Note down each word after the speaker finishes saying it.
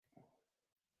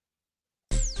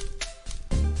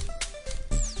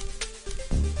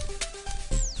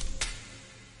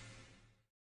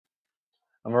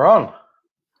And we're on.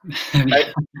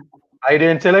 Hey, how you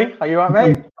doing, Tilly? Are you all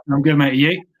right, mate? I'm good, mate. Are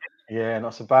you? Yeah,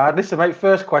 not so bad. Listen, mate,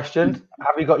 first question.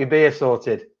 Have you got your beer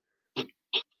sorted?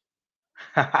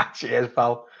 Cheers,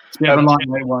 pal. It's a bit of a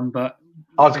lightweight one, but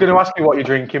I was going to ask you what you're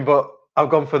drinking, but I've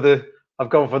gone for the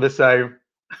same.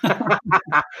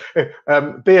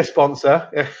 Beer sponsor.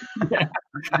 yeah,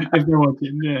 if they're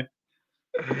watching, yeah.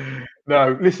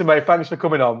 No, listen, mate. Thanks for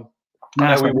coming on.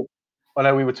 I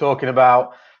know we were talking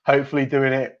about hopefully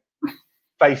doing it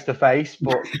face to face,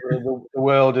 but the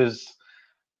world has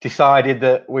decided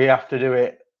that we have to do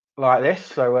it like this,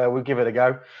 so we'll give it a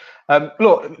go.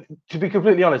 Look, to be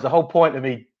completely honest, the whole point of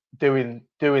me doing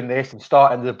this and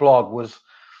starting the blog was,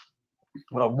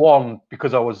 well, one,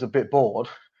 because I was a bit bored.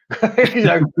 We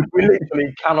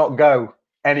literally cannot go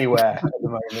anywhere at the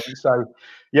moment. So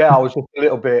yeah, I was just a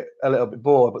little bit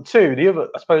bored. But two,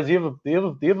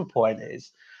 the other point is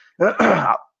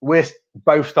we're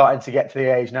both starting to get to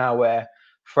the age now where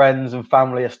friends and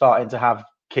family are starting to have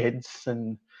kids,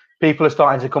 and people are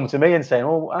starting to come to me and saying,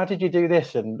 "Oh, how did you do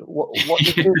this? And what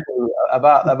did you do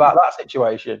about that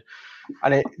situation?"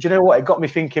 And do you know what? It got me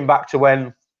thinking back to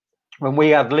when we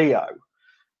had Leo,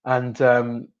 and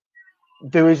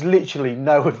there is literally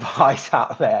no advice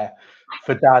out there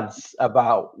for dads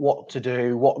about what to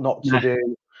do, what not to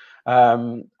do.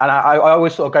 And I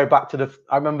always sort of go back to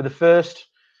I remember the first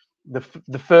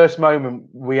moment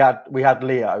we had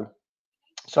Leo.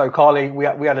 So Carly, we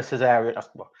had a cesarean.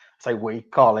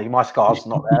 Carly, my scar's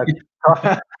not there.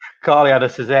 Carly had a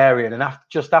cesarean, and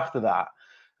just after that,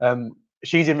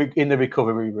 she's in the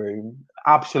recovery room,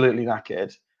 absolutely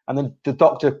knackered. And then the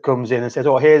doctor comes in and says,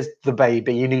 "Oh, here's the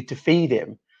baby. You need to feed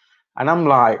him." And I'm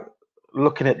like,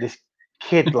 looking at this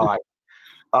kid like,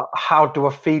 how do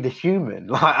I feed a human?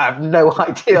 Like, I have no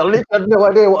idea. I literally had no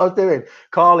idea what I was doing.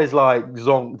 Carly's like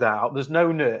zonked out. There's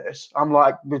no nurse. I'm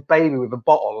like this baby with a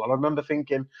bottle. And I remember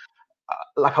thinking,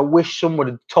 like, I wish someone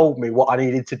had told me what I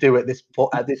needed to do at this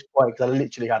point, because I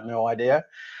literally had no idea.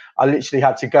 I literally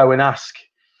had to go and ask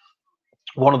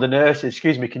one of the nurses,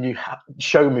 "Excuse me, can you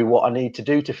show me what I need to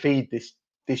do to feed this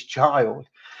child?"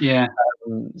 Yeah.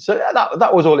 So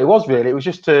that was all it was, really. It was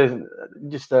just to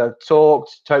talk,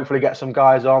 to hopefully get some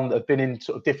guys on that have been in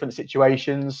sort of different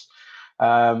situations,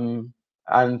 and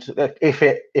if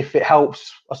it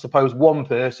helps, I suppose, one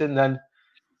person, then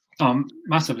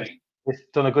massively, it's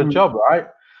done a good job, right?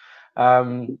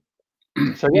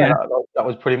 So yeah, that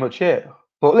was pretty much it.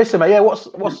 But listen, mate, yeah, what's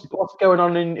going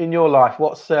on in your life?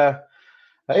 I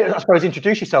suppose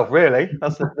introduce yourself, really.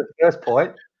 That's the first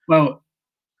point. Well,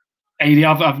 AD,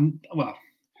 I've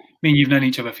me and you've known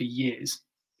each other for years.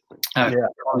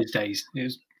 College days, it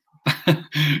was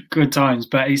good times.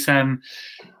 But it's for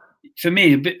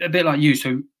me a bit like you.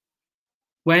 So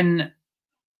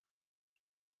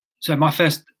my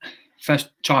first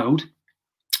child,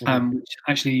 which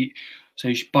actually,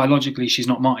 so biologically she's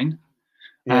not mine.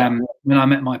 When I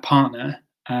met my partner,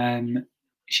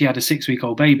 she had a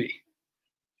 6-week-old baby.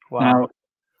 Wow. Now,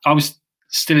 I was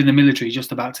still in the military,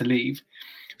 just about to leave.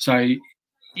 So,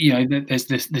 there's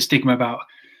the stigma about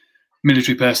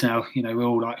military personnel. We're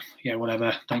all like, yeah,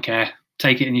 whatever, don't care,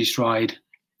 take it in your stride.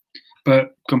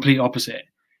 But complete opposite.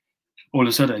 All of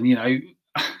a sudden, I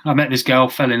met this girl,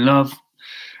 fell in love.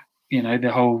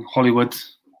 The whole Hollywood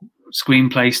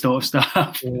screenplay sort of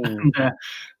stuff. And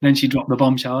then she dropped the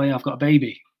bombshell. "Yeah, I've got a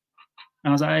baby." And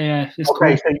I was like, "Yeah, it's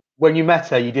cool." So when you met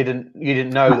her, you didn't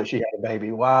know that she had a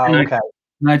baby. Wow. No, okay.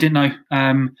 No, I didn't know.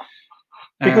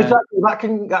 Because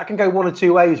that can go one of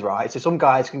two ways, right? So some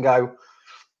guys can go,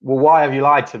 "Well, why have you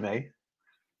lied to me?"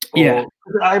 Or,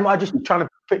 I'm just trying to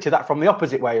picture that from the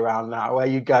opposite way around now, where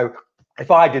you go, if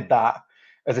I did that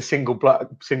as a single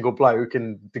bloke,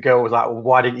 and the girl was like, "Well,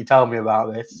 why didn't you tell me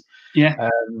about this?" Yeah.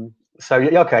 So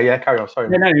okay, yeah, carry on. Sorry.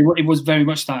 Yeah, no, it was very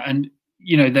much that, and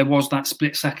there was that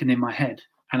split second in my head,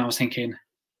 and I was thinking,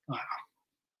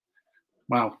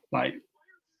 "Wow, like,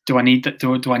 do I need that?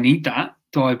 Do I need that?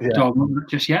 Do I want that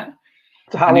just yet?"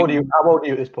 So how old are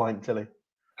you at this point, Tilly?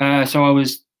 So I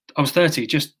was 30,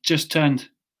 just turned,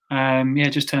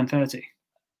 just turned 30.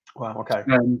 Wow. Okay.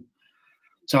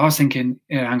 So I was thinking,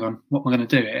 yeah, hang on, what am I going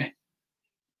to do here?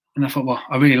 And I thought, well,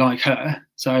 I really like her,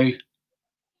 so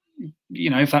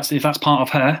if that's part of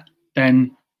her,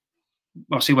 then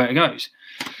I'll see where it goes.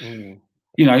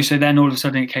 So then all of a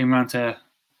sudden it came around to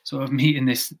sort of meeting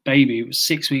this baby. It was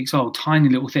 6 weeks old, tiny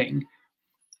little thing.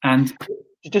 And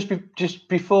just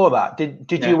before that,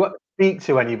 did you speak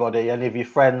to anybody, any of your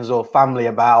friends or family,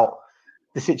 about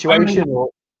the situation?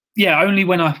 Only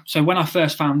when I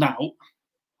first found out,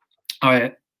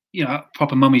 I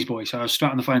proper mummy's boy. So I was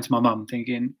straight on the phone to my mum,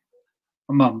 thinking,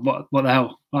 Mum, what the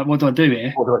hell? Like, what do I do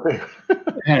here? What do I do?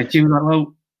 Yeah, she was like,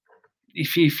 well,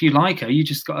 if you like her, you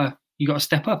gotta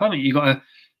step up, haven't you? You gotta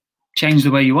change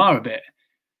the way you are a bit.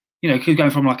 You know, because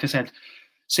going from, like I said,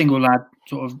 single lad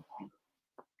sort of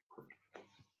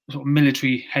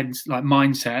military heads like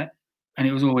mindset, and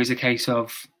it was always a case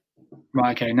of,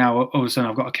 right, okay, now all of a sudden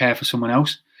I've got to care for someone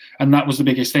else, and that was the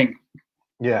biggest thing.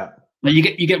 Yeah. Like you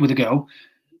get with a girl,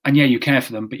 and yeah, you care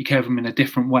for them, but you care for them in a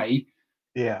different way.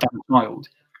 Yeah. Than a child.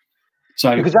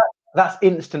 So because that's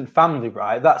instant family,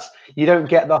 right? That's, you don't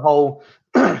get the whole,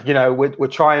 you know, we're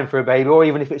trying for a baby, or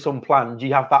even if it's unplanned,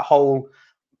 you have that whole.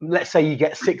 Let's say you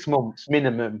get 6 months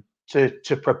minimum to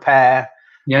prepare.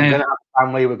 Yeah, I'm going to have a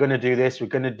family. We're going to do this. We're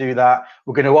going to do that.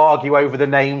 We're going to argue over the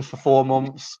names for 4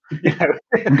 months. You know,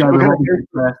 we're going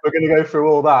to go through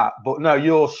all that. But no,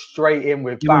 you're straight in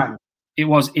with bang. It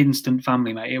was instant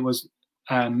family, mate. It was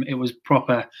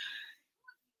proper.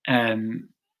 You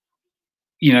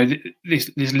know, this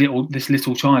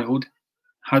little child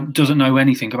doesn't know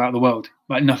anything about the world,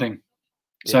 like nothing.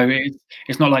 Yeah. So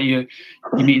it's not like you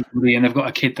meet somebody and they've got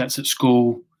a kid that's at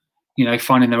school, you know,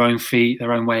 finding their own feet,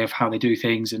 their own way of how they do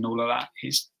things, and all of that.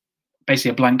 It's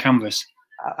basically a blank canvas.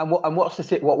 And what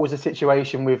was the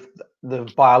situation with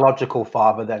the biological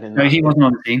father then? No, he wasn't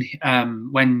on the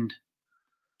scene.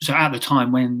 So at the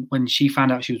time when she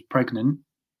found out she was pregnant,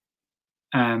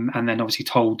 and then obviously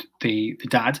told the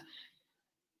dad,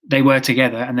 they were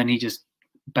together, and then he just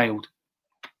bailed.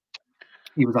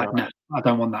 He was like, "No, I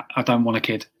don't want that. I don't want a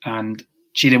kid." And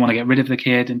she didn't want to get rid of the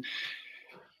kid, and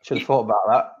should have thought about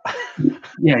that.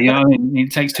 Yeah, you know what I mean?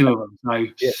 It takes two of them. So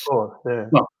yeah, of course. Yeah.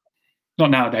 Well,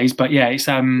 not nowadays, but yeah, it's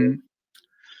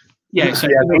yeah. So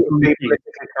be politically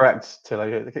correct till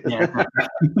yeah.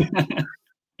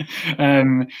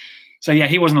 So yeah,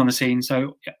 he wasn't on the scene,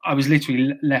 so I was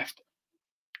literally left,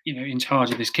 you know, in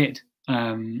charge of this kid.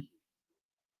 And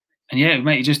yeah,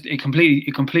 mate, it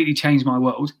completely changed my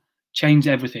world, changed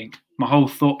everything, my whole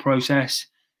thought process.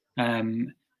 I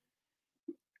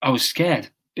was scared,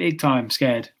 big time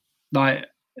scared. Like,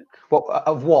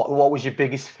 what was your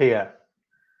biggest fear?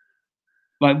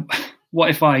 Like, what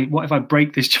if I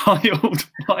break this child?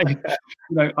 Like, you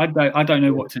know, I don't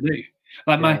know what to do.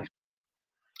 Like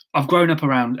I've grown up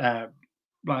around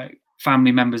like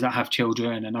family members that have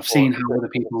children, and I've seen how other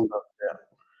people,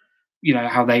 you know,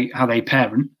 how they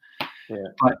parent. Yeah.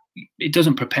 But it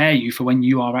doesn't prepare you for when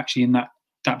you are actually in that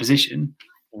position.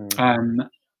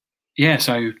 Yeah,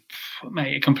 so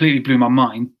mate, it completely blew my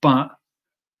mind. But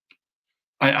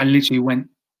I literally went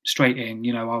straight in.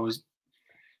 You know, I was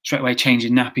straight away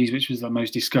changing nappies, which was the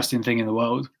most disgusting thing in the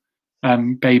world.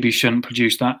 Babies shouldn't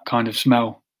produce that kind of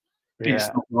smell. Yeah. It's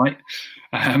not right.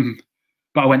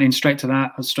 But I went in straight to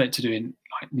that. I was straight to doing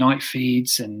like night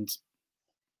feeds, and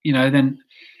you know, then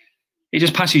it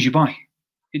just passes you by.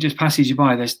 It just passes you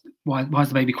by. Why is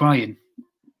the baby crying?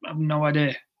 I have no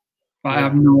idea. I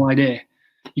have no idea.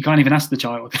 You can't even ask the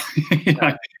child. You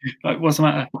know, like, what's the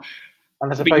matter?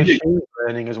 And I suppose she's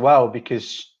learning as well,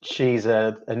 because she's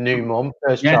a new mum,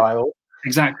 first child.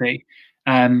 Exactly.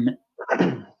 So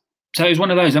it was one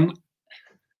of those.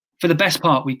 For the best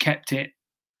part, we kept it,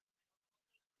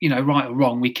 you know, right or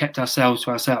wrong, we kept ourselves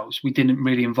to ourselves. We didn't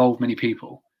really involve many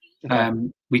people.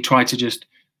 We tried to just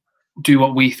do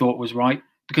what we thought was right,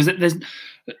 because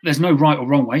there's no right or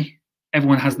wrong way.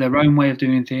 Everyone has their own way of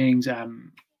doing things.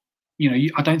 You know,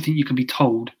 I don't think you can be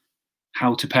told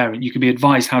how to parent. You can be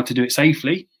advised how to do it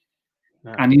safely.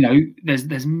 No. And, you know,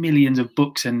 there's millions of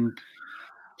books, and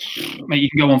mate, you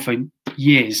can go on for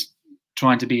years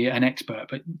trying to be an expert,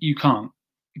 but you can't,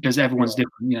 because everyone's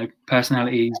different, you know,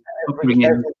 personalities,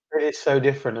 upbringing. It's so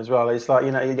different as well. It's like,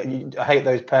 you know, I hate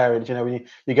those parents, you know, when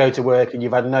you go to work and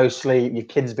you've had no sleep, your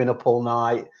kid's been up all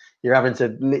night, you're having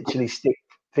to literally stick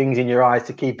things in your eyes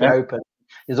to keep it open.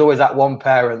 There's always that one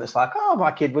parent that's like, "Oh,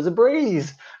 my kid was a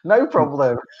breeze, no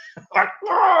problem." Like,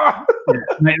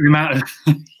 the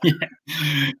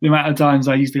amount of times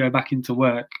I used to go back into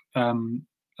work, and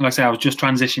like I say, I was just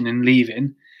transitioning,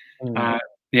 leaving the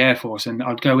Air Force, and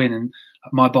I'd go in, and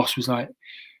my boss was like,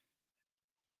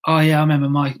 "Oh yeah, I remember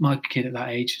my kid at that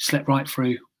age slept right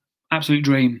through, absolute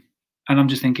dream." And I'm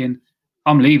just thinking,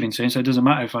 I'm leaving soon, so it doesn't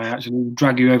matter if I actually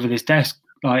drag you over this desk.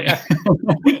 Like,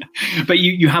 but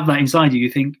you have that inside you. You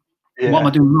think, what am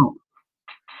I doing wrong?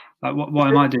 Like, what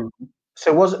am I doing?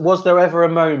 So was there ever a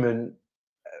moment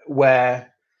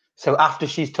where, so after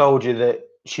she's told you that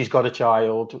she's got a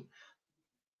child,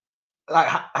 like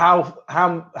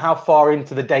how far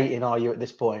into the dating are you at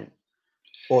this point,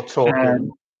 or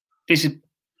talking? This is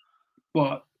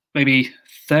what, maybe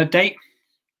third date.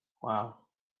 Wow.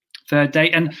 Third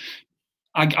date, and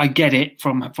I get it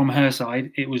from her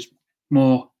side. It was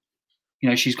more,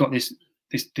 she's got this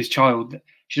child that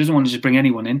she doesn't want to just bring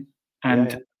anyone in,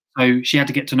 and so she had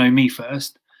to get to know me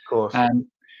first. Of course.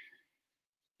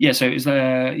 So it was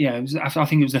I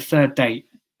think it was the third date,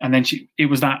 and then it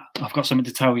was that I've got something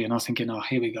to tell you, and I was thinking, oh,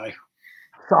 here we go.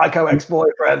 Psycho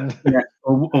ex-boyfriend. Yeah.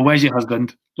 Or where's your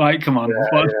husband? Like, come on.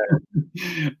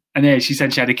 Yeah. And she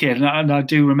said she had a kid, and I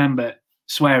do remember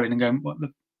swearing and going,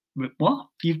 what?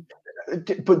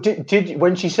 But did you,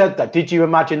 when she said that, did you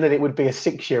imagine that it would be a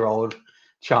 6-year-old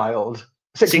child,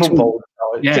 6-month-old,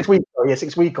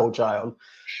 6-week-old child?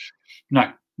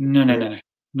 No.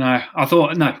 I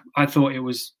thought it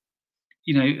was,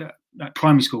 like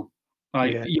primary school,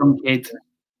 like young kid,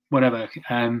 whatever.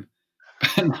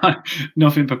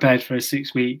 Nothing prepared for a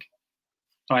 6-week,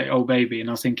 like, old baby. And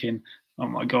I was thinking, oh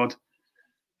my God,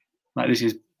 like, this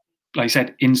is, like I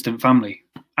said, instant family.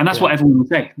 And that's what everyone would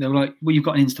say. They were like, well, you've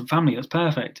got an instant family. That's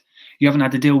perfect. You haven't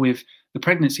had to deal with the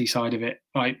pregnancy side of it,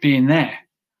 like being there.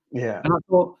 Yeah. And I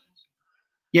thought,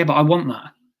 yeah, but I want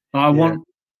that. Like, I want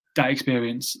that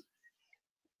experience.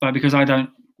 Like, because I've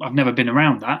never been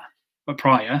around that, but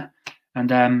prior.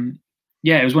 And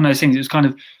it was one of those things. It was kind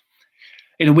of,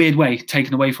 in a weird way,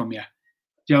 taken away from you. Do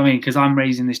you know what I mean? Because I'm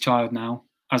raising this child now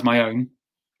as my own.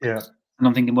 Yeah. And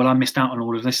I'm thinking, well, I missed out on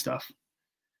all of this stuff.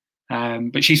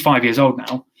 But she's 5 years old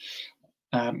now.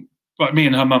 But me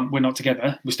and her mum, we're not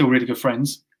together. We're still really good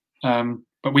friends.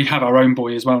 But we have our own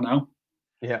boy as well now.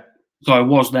 Yeah. So I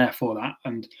was there for that.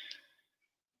 And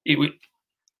it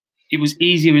was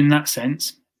easier in that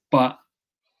sense, but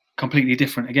completely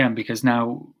different again, because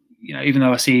now, even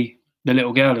though I see the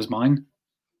little girl as mine,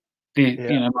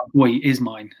 my boy is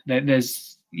mine.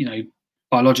 There's,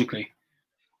 biologically.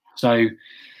 So,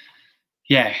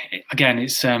 again,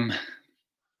 it's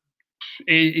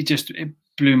it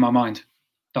blew my mind,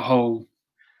 the whole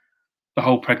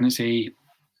pregnancy.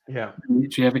 Yeah.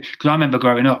 Because I remember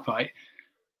growing up, right?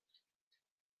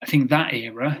 I think that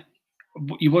era,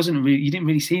 you didn't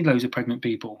really see loads of pregnant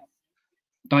people.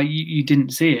 Like, you didn't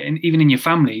see it, and even in your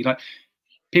family, like,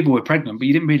 people were pregnant, but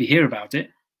you didn't really hear about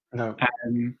it. No.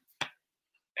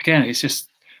 Again, it's just,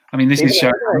 I mean, this is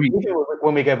showing.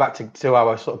 When we go back to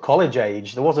our sort of college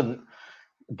age, there wasn't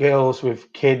girls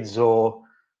with kids or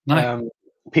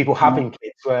people having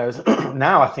kids, whereas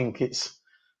now I think it's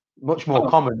much more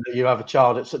common that you have a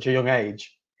child at such a young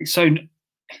age. It's so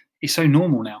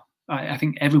normal now. I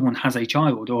think everyone has a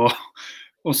child or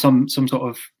some sort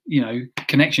of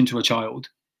connection to a child.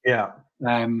 Yeah.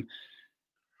 And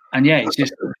it's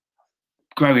just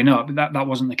growing up that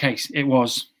wasn't the case. It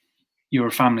was, you're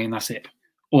a family and that's it,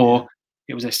 or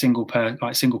it was a single parent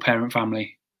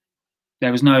family.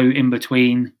 There was no in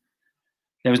between.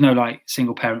 There was no like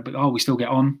single parent, but we still get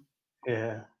on.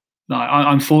 Yeah. Like,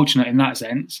 I'm fortunate in that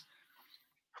sense.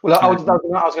 Well, I was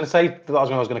going to say that was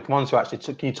when I was going to come on to, actually.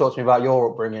 Can you talk to me about your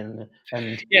upbringing?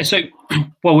 And so,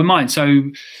 well, with mine,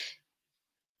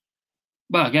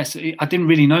 I guess I didn't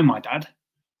really know my dad.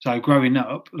 So growing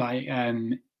up, like,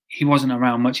 he wasn't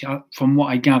around much. From what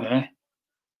I gather,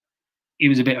 he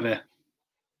was a bit of a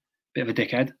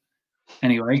dickhead.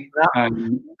 Anyway,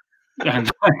 and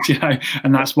and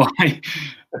that's why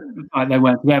they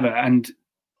weren't together. And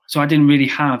so I didn't really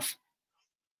have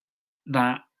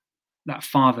that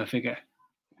father figure.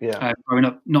 Yeah. Growing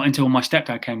up, not until my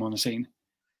stepdad came on the scene,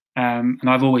 and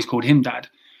I've always called him Dad.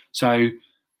 So,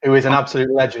 who is an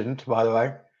absolute legend, by the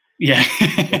way. Yeah,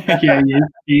 yeah,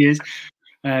 he is.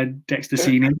 Dexter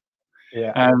Senior.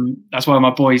 Yeah. That's why my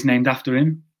boy's named after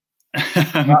him.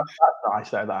 That's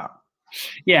nice, though, that.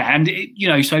 Yeah, and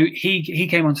so he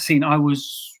came on the scene. I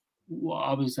was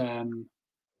 9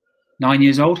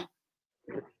 years old.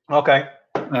 Okay.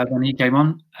 When he came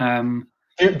on.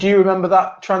 Do you remember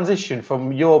that transition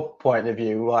from your point of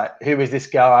view? Like, who is this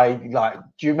guy? Like,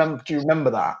 do you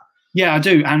remember that? Yeah, I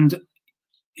do. And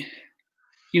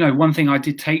one thing I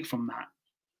did take from that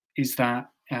is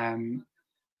that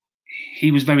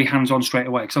he was very hands-on straight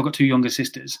away, because I've got two younger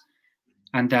sisters,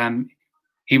 and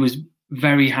he was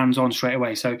very hands-on straight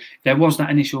away. So there was that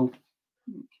initial,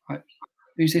 like,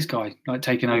 who's this guy, like,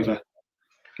 taking over?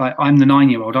 Like, I'm the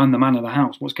 9-year-old, I'm the man of the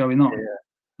house. What's going on?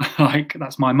 Yeah. Like,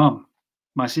 that's my mum,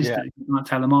 my sister. Yeah. You might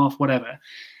tell him off, whatever.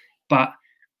 But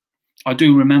I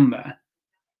do remember,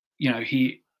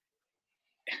 it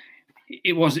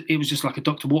was just like a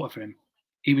duck to water for him.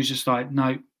 He was just like,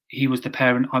 no, he was the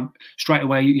parent. Straight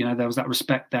away, there was that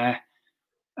respect there.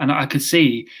 And I could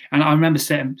see, and I remember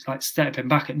stepping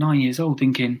back at 9 years old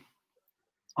thinking,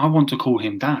 I want to call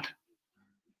him Dad.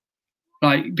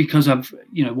 Like, because of,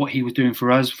 what he was doing for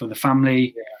us, for the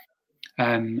family.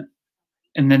 Yeah.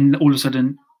 And then all of a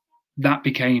sudden that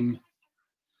became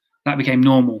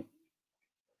normal.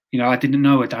 I didn't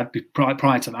know a dad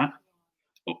prior to that.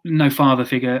 No father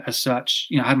figure as such.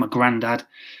 I had my granddad,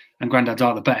 and granddads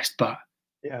are the best, but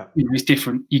yeah, it's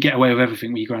different. You get away with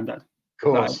everything with your granddad. Of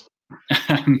course.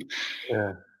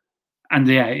 Yeah. And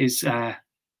yeah, it's my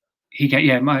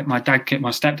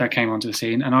stepdad came onto the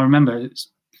scene, and I remember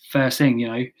first thing,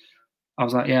 I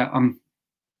was like, yeah, I'm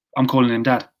calling him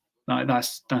dad. Like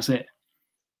that's it.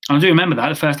 And I do remember that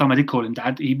the first time I did call him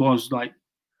dad, he was like,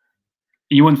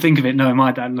 you wouldn't think of it knowing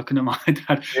my dad, looking at my dad,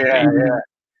 but he was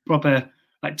proper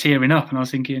like tearing up, and I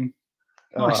was thinking,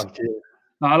 nice.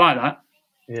 I like that.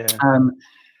 Yeah.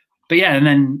 But yeah, and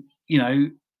then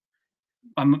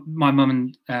my mum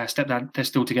and stepdad, they're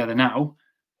still together now.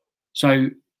 So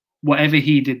whatever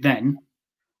he did then,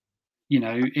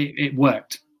 it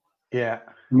worked. Yeah.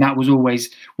 And that was always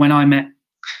when I met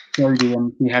Jodie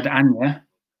and we had Anya.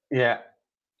 Yeah.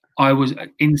 I was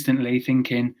instantly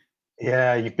thinking,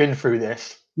 yeah, you've been through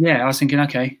this. Yeah, I was thinking,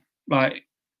 okay, right.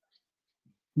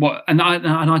 What? And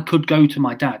I could go to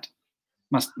my dad,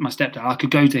 my stepdad. I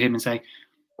could go to him and say,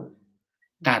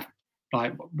 Dad,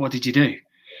 like, what did you do?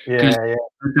 Yeah.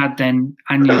 My dad then,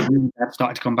 Anya's dad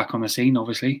started to come back on the scene,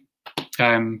 obviously,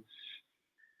 because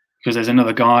there's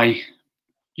another guy,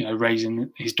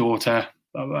 raising his daughter.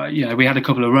 We had a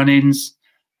couple of run-ins,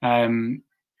 and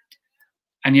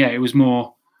yeah, it was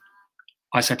more.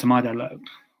 I said to my dad, look,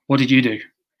 what did you do?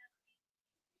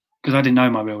 Because I didn't know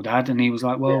my real dad, and he was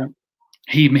like, well,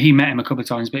 he met him a couple of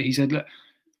times, but he said, look,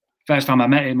 first time I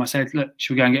met him, I said, look,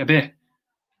 should we go and get a beer?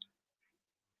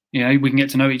 We can get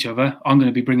to know each other. I'm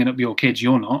going to be bringing up your kids.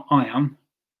 You're not. I am.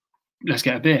 Let's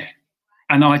get a beer.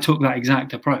 And I took that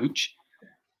exact approach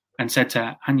and said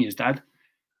to Anya's dad,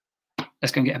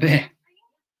 let's go and get a beer.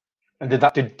 And did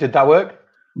that work?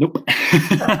 Nope.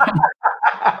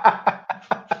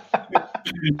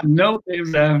 Nope. It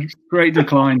was a great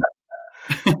decline.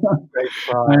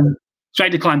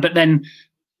 Straight decline. But then,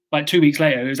 like 2 weeks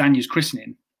later, it was Anya's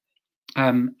christening.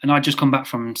 And I'd just come back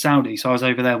from Saudi, so I was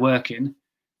over there working.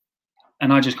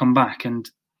 And I just come back and,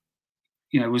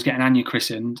 was getting Anya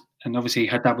christened, and obviously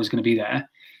her dad was going to be there.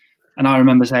 And I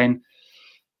remember saying,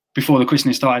 before the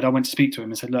christening started, I went to speak to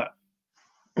him and said, look,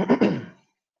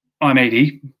 I'm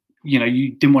 80.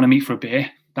 You didn't want to meet for a beer.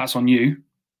 That's on you.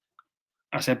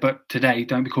 I said, but today,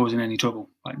 don't be causing any trouble.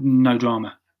 Like, no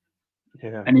drama.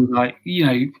 Yeah. And he was like,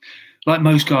 like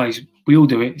most guys, we all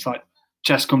do it. It's like,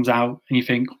 chest comes out and you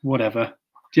think, whatever.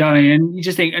 Do you know what I mean? And you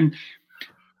just think, and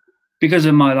because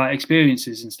of my like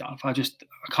experiences and stuff, I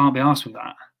can't be arsed with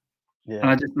that. Yeah. And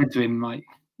I just said to him, like,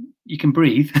 you can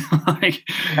breathe. Like,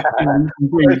 you can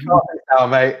breathe. Now,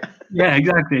 mate. Yeah,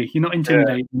 exactly. You're not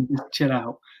intimidated. Just chill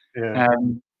out. Yeah.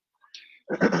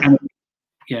 And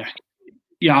yeah,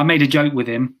 I made a joke with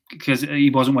him because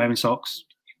he wasn't wearing socks.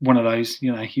 One of those,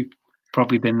 you've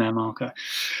probably been there, Marco.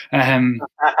 I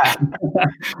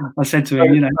said to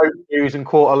him, shoes and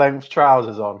quarter-length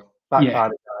trousers on. That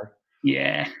kind of guy.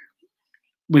 Yeah,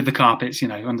 with the carpets,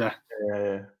 under.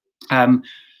 Yeah.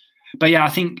 But yeah, I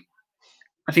think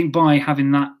by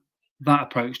having that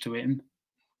approach to him,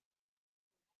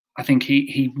 I think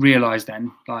he realised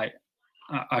then, like,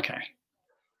 okay,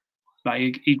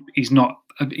 like he's not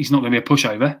going to be a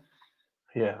pushover.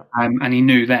 Yeah. And he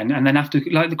knew then. And then after,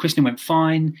 like, the christening went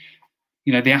fine.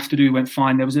 The after-do went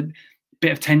fine. There was a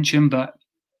bit of tension, but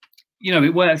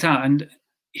it worked out. And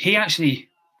he actually,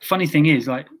 funny thing is,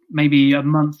 like, maybe a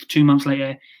month, 2 months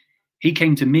later, he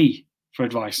came to me for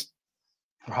advice,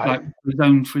 right?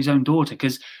 Like for his own daughter,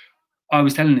 because I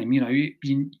was telling him, you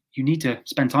need to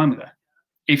spend time with her.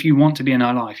 If you want to be in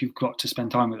her life, you've got to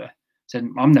spend time with her. I said,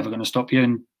 I'm never going to stop you,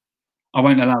 and I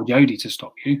won't allow Jodie to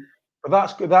stop you. But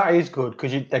that's good. That is good,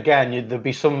 because there'd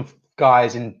be some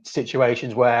guys in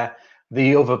situations where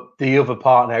the other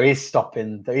partner is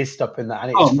stopping that,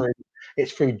 and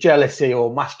it's through jealousy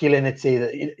or masculinity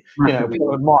that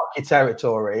people mark your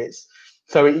territory. It's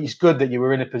good that you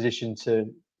were in a position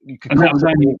to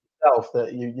yourself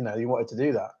that you wanted to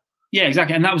do that. Yeah,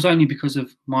 exactly, and that was only because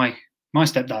of my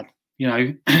stepdad.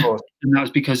 And that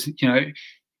was because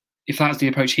if that's the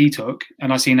approach he took,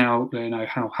 and I see now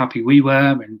how happy we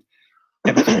were and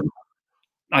everything,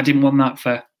 I didn't want that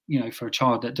for a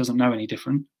child that doesn't know any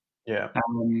different. Yeah.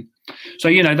 So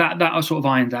that sort of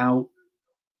ironed out,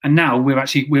 and now we're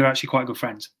actually quite good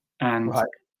friends. And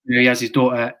he has his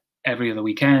daughter every other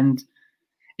weekend.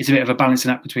 It's a bit of a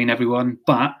balancing act between everyone,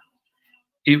 but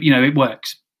it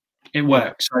works. It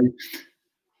works. So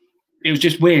it was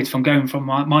just weird from going from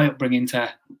my upbringing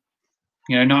to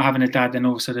not having a dad, then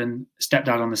all of a sudden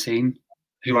stepdad on the scene,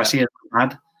 who I see as a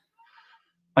dad,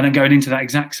 and then going into that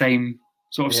exact same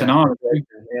sort of scenario.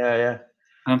 Yeah.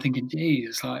 And I'm thinking, geez,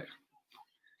 it's like,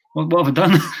 what have I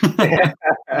done?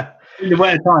 In the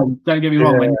winter time, don't get me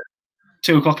wrong, when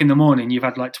 2 o'clock in the morning, you've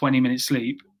had like 20 minutes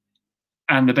sleep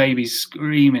and the baby's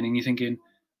screaming and you're thinking,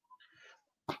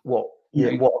 what?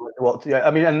 Yeah, what? Yeah,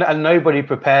 I mean, and nobody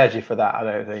prepares you for that. I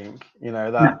don't think,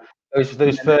 that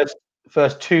those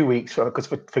first 2 weeks, because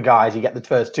for guys, you get the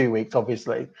first 2 weeks,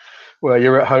 obviously, where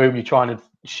you're at home, you're trying to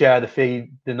share the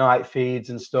night feeds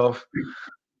and stuff.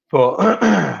 But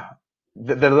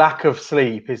the lack of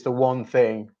sleep is the one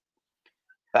thing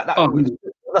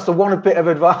that's the one bit of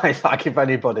advice I give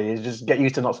anybody, is just get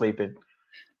used to not sleeping.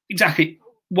 Exactly.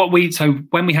 So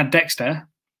when we had Dexter,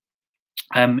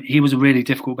 he was a really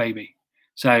difficult baby.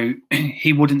 So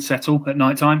he wouldn't settle at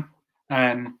night time.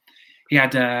 He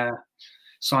had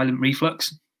silent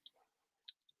reflux.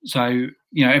 So,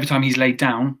 every time he's laid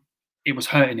down, it was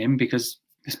hurting him because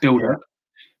this build-up.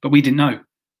 But we didn't know.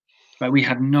 Like, we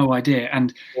had no idea.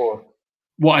 And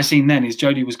what I seen then is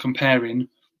Jodie was comparing,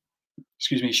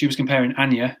 she was comparing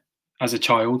Anya as a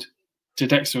child to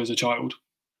Dexter as a child.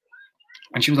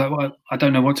 And she was like, well, I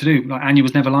don't know what to do. Like, Anya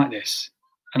was never like this.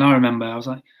 And I remember I was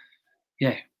like,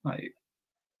 yeah, like,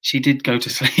 she did go to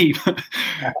sleep,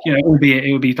 albeit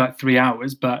it would be like 3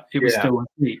 hours, but it was still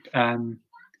asleep.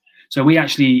 So we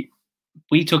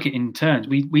took it in turns.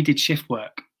 We did shift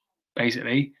work,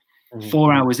 basically,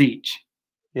 4 hours each.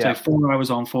 So 4 hours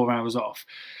on, 4 hours off.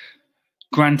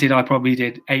 Granted, I probably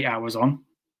did 8 hours on,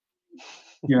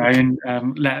 and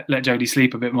let Jodie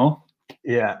sleep a bit more.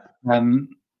 Yeah.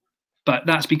 But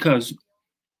that's because,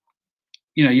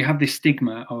 you have this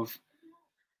stigma of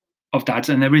dads,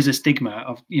 and there is a stigma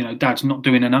of, dads not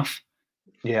doing enough.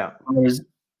 Yeah. Whereas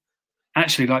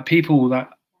actually, like, people that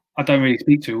I don't really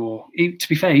speak to, or to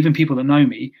be fair, even people that know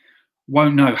me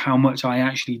won't know how much I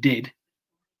actually did,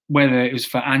 whether it was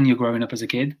for Anya growing up as a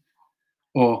kid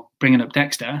or bringing up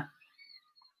Dexter.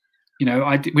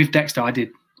 With Dexter, I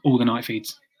did all the night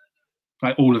feeds,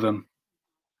 like all of them.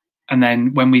 And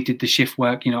then when we did the shift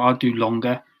work, I'd do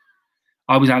longer.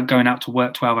 I was going out to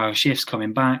work 12-hour shifts,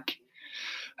 coming back.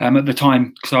 At the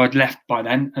time, because I'd left by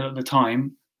then, and at the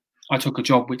time, I took a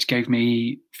job which gave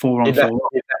me 4 on 4.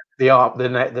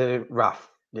 The RAF.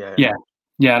 Yeah.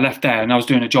 Yeah, I left there, and I was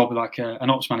doing a job like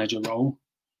an ops manager role,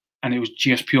 and it was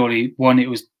just purely one. It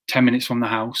was 10 minutes from the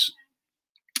house,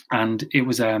 and it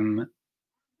was 4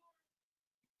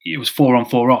 on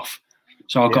 4 off.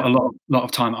 So I got a lot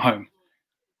of time at home,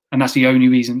 and that's the only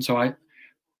reason. So I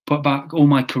put back all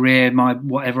my career, my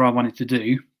whatever I wanted to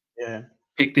do. Yeah.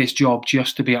 Pick this job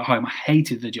just to be at home. I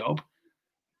hated the job.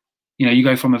 You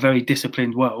go from a very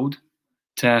disciplined world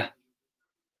to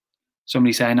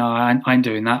somebody saying, "No, I ain't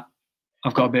doing that.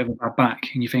 I've got a bit of a bad back,"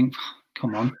 and you think,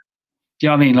 "Come on." Do you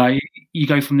know what I mean? Like, you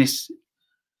go from this.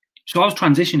 So I was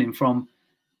transitioning from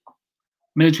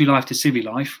military life to civil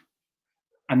life,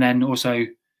 and then also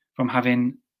from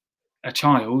having a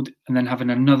child and then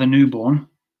having another newborn,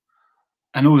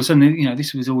 and all of a sudden,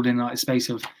 this was all in like a space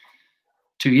of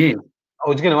 2 years. I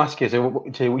was going to ask you. So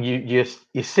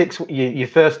you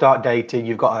first start dating.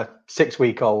 You've got a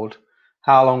 6-week-old.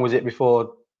 How long was it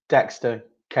before Dexter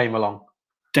came along?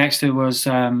 Dexter was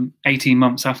 18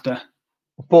 months after.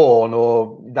 Born,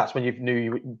 or that's when you knew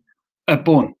you were...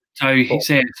 born. So he's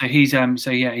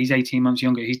 18 months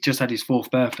younger. He's just had his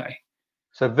 4th birthday.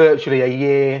 So virtually a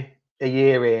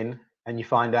year in, and you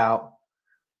find out,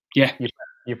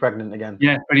 you're pregnant again.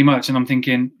 Yeah, pretty much. And I'm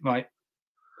thinking, like,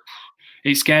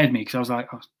 it scared me because I was like,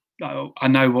 I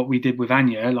know what we did with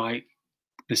Anya, like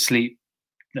the sleep,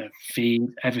 the feed,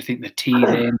 everything, the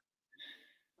teething,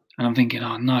 and I'm thinking,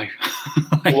 oh no.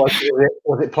 Like,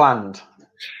 was it planned?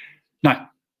 No,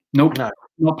 nope, no.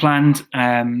 Not planned.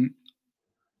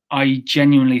 I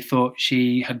genuinely thought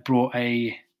she had brought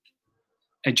a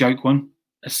joke one,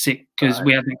 a sick, because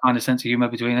we had that kind of sense of humour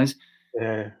between us.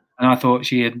 Yeah. And I thought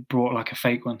she had brought like a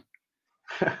fake one.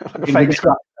 Like a fake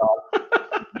scratch card.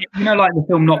 Like the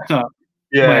film Knocked Up.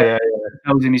 Yeah.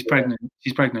 Elton is pregnant.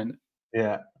 She's pregnant.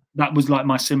 Yeah. That was like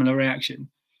my similar reaction.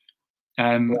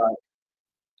 And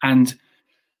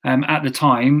at the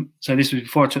time, so this was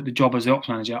before I took the job as the ops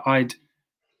manager, I'd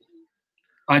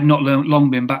not long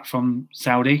been back from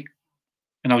Saudi,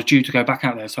 and I was due to go back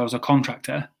out there. So I was a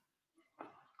contractor.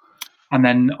 And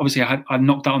then obviously I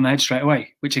knocked that on the head straight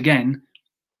away, which again,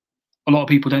 a lot of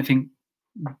people don't think,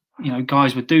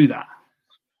 guys would do that.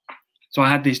 So I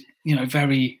had this,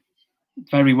 very,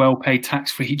 very well paid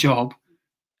tax-free job,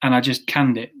 and I just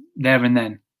canned it there and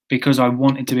then because I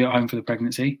wanted to be at home for the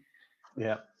pregnancy.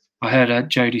 Yeah. I heard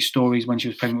Jodie's stories when she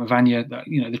was pregnant with Anya, that,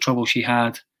 the trouble she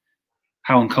had,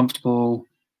 how uncomfortable.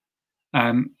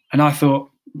 And I thought,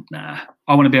 nah,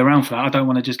 I want to be around for that. I don't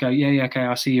want to just go, yeah, okay,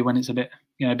 I'll see you when it's a bit,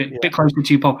 you know, a bit closer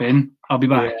to you popping, I'll be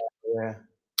back.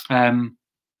 Yeah.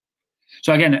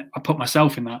 So again, I put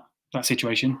myself in that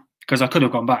situation because I could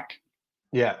have gone back.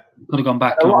 Yeah. Could have gone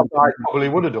back. A lot of guys probably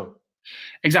would have done.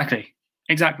 Exactly.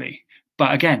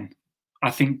 But again, I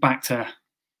think back to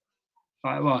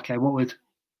like, well, okay, what would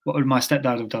my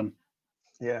stepdad have done?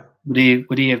 Yeah.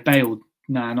 Would he have bailed?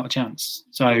 Nah, not a chance.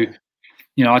 So,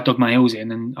 you know, I dug my heels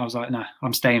in and I was like, nah,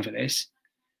 I'm staying for this.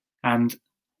 And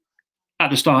at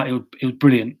the start, it was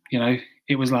brilliant. You know,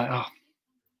 it was like, oh,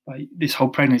 like this whole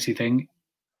pregnancy thing,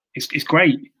 it's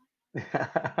great.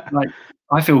 Like,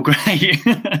 I feel great.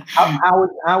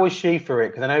 how was she for it?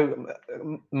 Because I know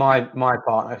my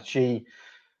partner, she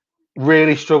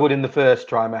really struggled in the first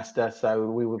trimester, so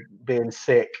we were being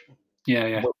sick.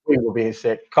 Yeah. We were being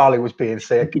sick. Carly was being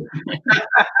sick.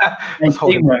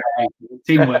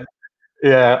 Teamwork.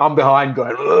 Yeah, I'm behind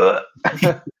going.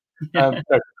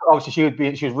 Obviously,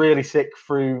 she was really sick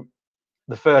through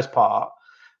the first part.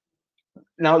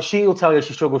 Now she'll tell you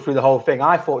she struggled through the whole thing.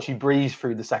 I thought she breezed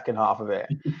through the second half of it,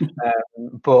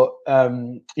 but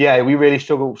we really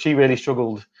struggled. She really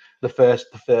struggled the first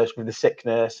with the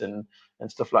sickness and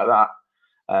stuff like that.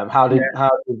 How did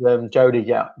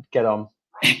Jodie get on?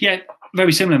 Yeah,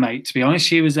 very similar, mate. To be honest,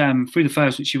 she was through the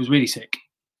first. She was really sick.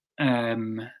 You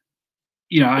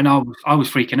know, and I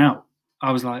was freaking out.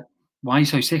 I was like, "Why are you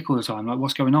so sick all the time? Like,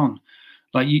 what's going on?"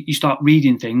 Like, you start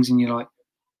reading things, and you're like,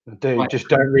 "Dude, like, just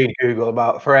don't read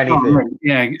Google for anything." Oh,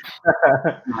 yeah,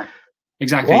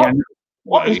 exactly.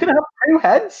 What? He's going to have 2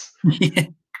 heads? Yeah.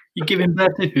 You're giving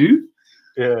birth to who?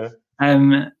 Yeah.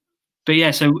 But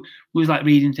yeah, so we was like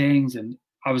reading things, and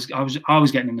I was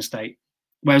getting in the state.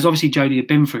 Whereas obviously Jodie had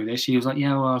been through this. She was like,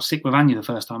 "Yeah, well, I was sick with Anya the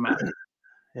first time out."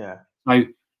 Yeah. So,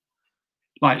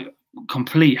 like,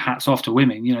 complete hats off to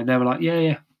women. You know, they were like,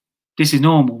 "Yeah, this is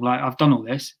normal. Like, I've done all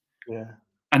this." Yeah.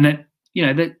 And then, you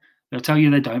know, they'll tell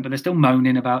you they don't, but they're still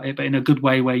moaning about it, but in a good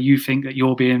way where you think that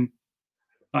you're being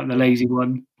like the lazy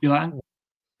one. You're like,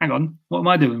 hang on, what am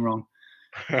I doing wrong?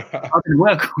 I've been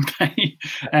work all day.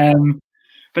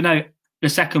 But no, the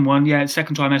second one,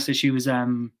 second trimester, she was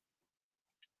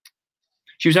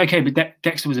okay, but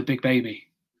Dexter was a big baby.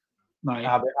 Like,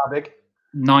 how big?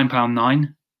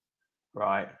 £9.9.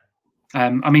 Right.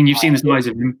 I mean, you've seen the size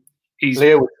of him.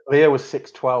 Leah was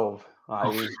 6'12".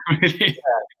 Really?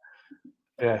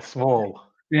 Yeah, small.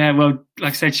 Yeah, well,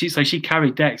 like I said, she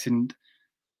carried Dex, and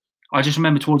I just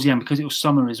remember towards the end, because it was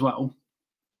summer as well,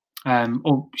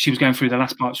 or she was going through the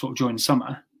last part sort of during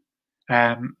summer.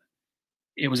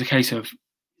 It was a case of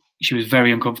she was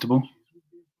very uncomfortable,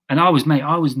 and I was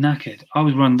knackered. I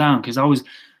was run down because I was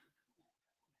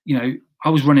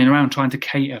running around trying to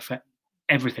cater for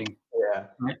everything. Yeah.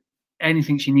 Right?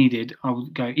 Anything she needed, I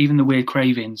would go. Even the weird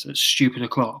cravings at stupid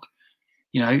o'clock.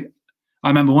 You know, I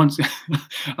remember once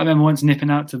nipping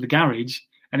out to the garage,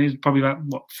 and it was probably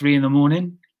about 3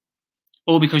 a.m,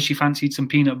 all because she fancied some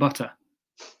peanut butter.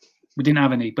 We didn't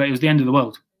have any, but it was the end of the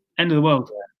world. End of the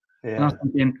world. Yeah. And I was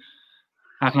thinking,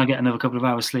 how can I get another couple of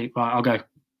hours sleep? Right, I'll go.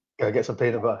 Go get some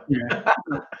peanut butter. Yeah.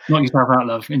 Knock yourself out,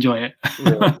 love. Enjoy it.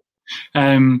 Yeah.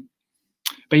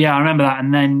 But yeah, I remember that.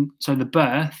 And then, so the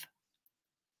birth,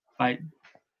 like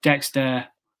Dexter.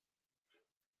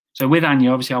 So with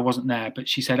Anya, obviously I wasn't there, but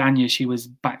she said Anya, she was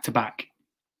back to back,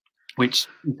 which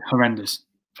is horrendous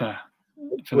for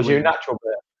was you a natural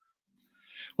birth?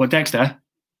 What, Dexter?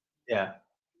 Yeah.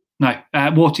 No,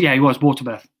 water. Yeah, he was water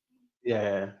birth.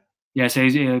 Yeah. Yeah, so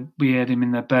we had him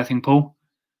in the birthing pool.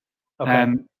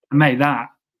 Okay. Mate, that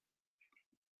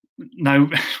no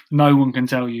one can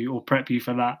tell you or prep you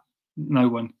for that. No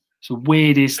one. It's the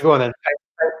weirdest. Go on then.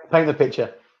 Paint the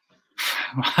picture.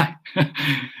 Right.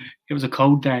 It was a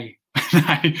cold day.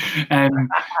 I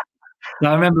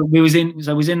remember we was in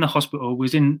the hospital. We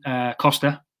was in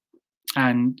Costa,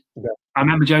 and I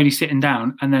remember Jodie sitting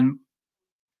down, and then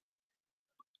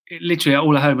literally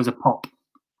all I heard was a pop,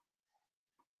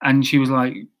 and she was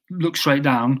like, looked straight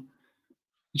down, and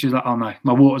she was like, "Oh no,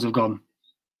 my waters have gone."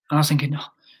 And I was thinking, I've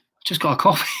just got a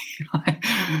coffee.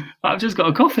 I've just got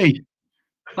a coffee.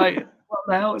 Like, what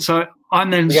the hell? So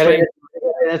I'm then straight.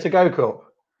 It's a go cup.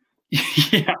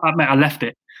 Yeah, I left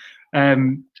it.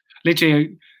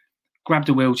 Literally grabbed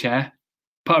a wheelchair,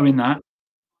 put her in that,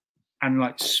 and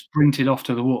like sprinted off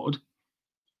to the ward.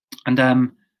 And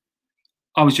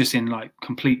I was just in like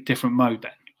complete different mode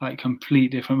then. Like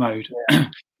complete different mode. Yeah.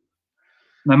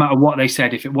 No matter what they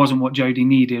said, if it wasn't what Jodie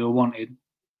needed or wanted,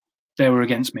 they were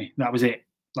against me. That was it.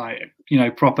 Like,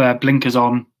 proper blinkers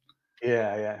on.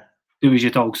 Yeah. Do as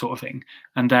your dog sort of thing.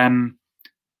 And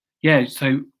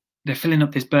so they're filling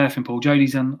up this birthing pool.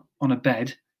 Jodie's on a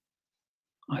bed,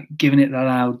 like giving it the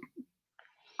loud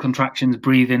contractions,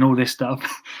 breathing, all this stuff.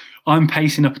 I'm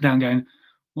pacing up and down, going,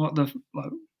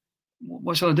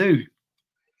 what shall I do?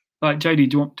 Like, Jodie,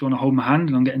 do you want to hold my hand?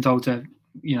 And I'm getting told to,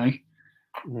 do I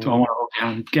want to hold your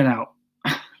hand? Get out.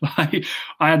 Like,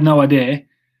 I had no idea.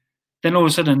 Then all of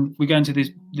a sudden, we go into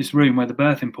this room where the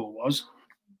birthing pool was,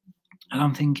 and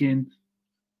I'm thinking,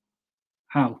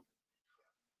 how?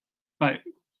 Like,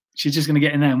 she's just going to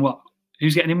get in there, and what?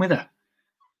 Who's getting in with her?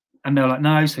 And they're like,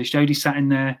 no. So Jodie sat in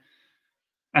there,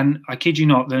 and I kid you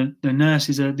not, the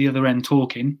nurses are at the other end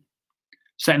talking,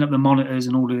 setting up the monitors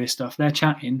and all of this stuff. They're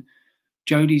chatting.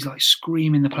 Jodie's like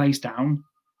screaming the place down.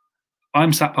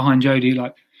 I'm sat behind Jodie,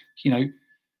 like,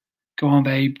 go on,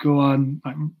 babe, go on.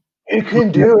 Like, you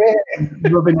can do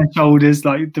it. Rubbing her shoulders,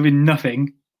 like doing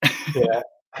nothing. Yeah.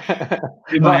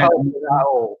 In my head, at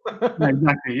all. No,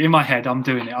 exactly. In my head, I'm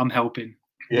doing it. I'm helping.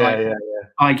 Yeah, like, yeah.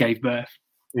 I gave birth.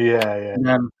 Yeah, yeah.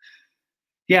 And,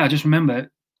 I just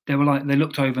remember they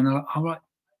looked over and they're like, all right,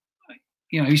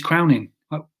 he's crowning.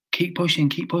 Like, keep pushing.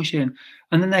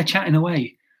 And then they're chatting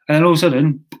away. And then all of a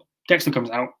sudden, Dexter comes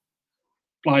out.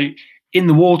 Like, in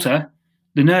the water,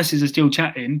 the nurses are still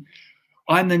chatting.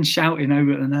 I'm then shouting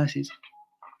over at the nurses,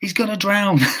 he's going to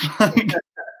drown. Like,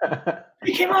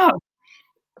 pick him up.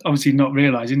 Obviously not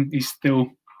realising he's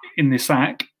still in the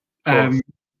sack. And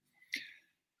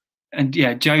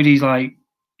yeah, Jodie's like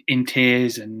in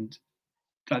tears, and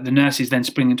like the nurses then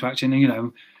spring into action.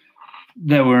 And,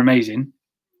 they were amazing,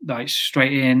 like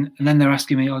straight in. And then they're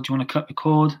asking me, oh, do you want to cut the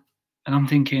cord? And I'm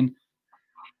thinking,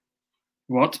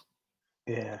 what?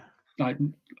 Yeah. Like,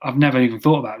 I've never even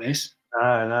thought about this.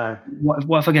 No.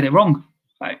 What if I get it wrong?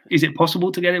 Like, is it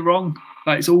possible to get it wrong?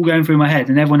 Like, it's all going through my head,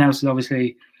 and everyone else is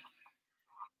obviously,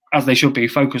 as they should be,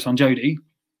 focused on Jodie.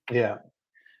 Yeah.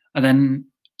 And then,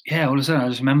 all of a sudden, I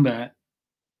just remember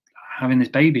having this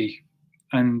baby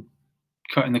and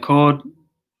cutting the cord.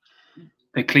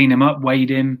 They cleaned him up, weighed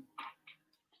him,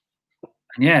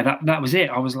 and that was it.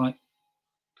 I was like,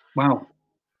 wow.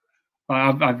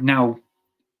 I've now,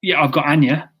 I've got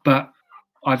Anya, but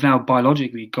I've now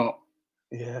biologically got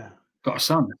a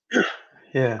son.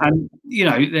 Yeah. And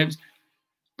there's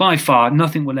by far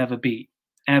nothing will ever beat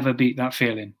that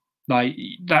feeling. Like,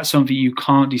 that's something you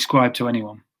can't describe to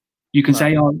anyone. You can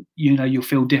say, oh, you'll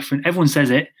feel different. Everyone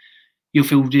says it. You'll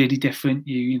feel really different.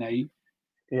 You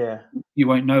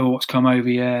won't know what's come over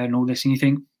you and all this. And you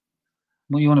think,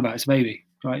 what are you on about? It's a baby,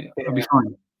 right? I'll be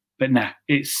fine. But nah,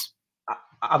 it's.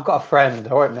 I've got a friend,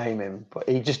 I won't name him, but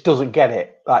he just doesn't get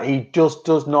it. Like, he just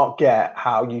does not get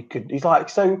how you could. He's like,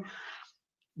 so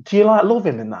do you like love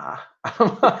him in that?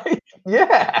 I'm like,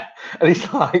 yeah. And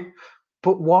he's like,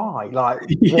 but why? Like,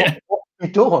 what have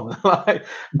you done? Like,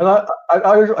 and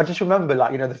I just remember,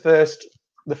 like,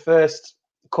 the first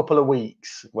couple of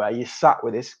weeks where you sat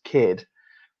with this kid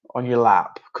on your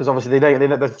lap, because obviously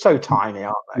they're so tiny,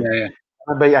 aren't they? Yeah.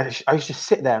 But I used to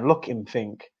sit there and look at him and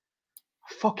think,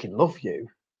 I fucking love you.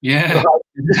 Yeah. Like,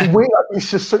 it's weird. It's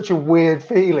just such a weird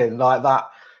feeling like that.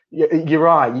 You're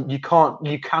right. You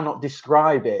cannot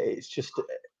describe it. It's just,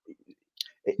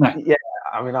 yeah.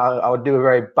 I mean, I would do a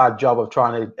very bad job of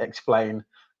trying to explain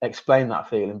that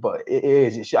feeling, but it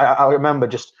is. I remember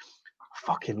just, I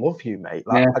fucking love you, mate.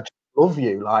 Like, I just love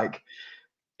you. Like,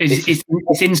 it's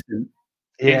instant.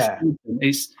 Yeah.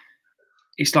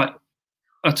 It's like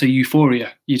utter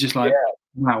euphoria. You're just like,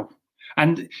 wow.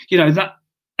 And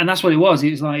and that's what it was.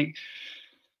 It was like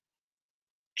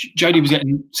Jodie was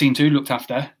getting seen to, looked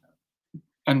after,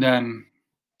 and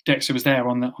Dexter was there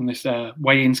on this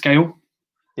weigh-in scale.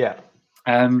 Yeah.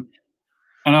 And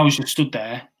I was just stood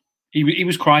there. He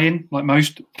was crying like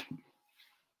most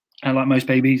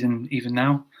babies, and even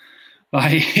now,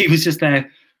 like, he was just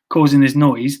there causing this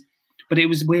noise. But it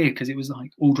was weird because it was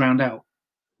like all drowned out,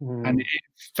 and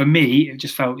for me, it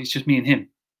just felt it's just me and him.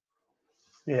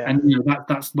 Yeah. And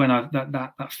that's when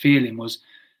that feeling was,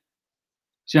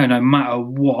 no matter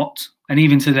what, and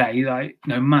even today, like,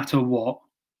 no matter what,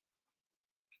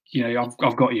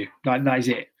 I've got you. Like, that is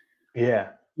it. Yeah.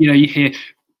 You hear,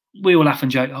 we all laugh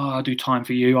and joke, oh, I'll do time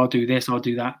for you, I'll do this, I'll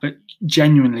do that, but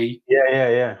genuinely,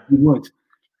 yeah, you would.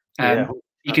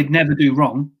 He could never do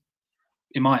wrong,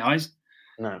 in my eyes.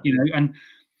 No. And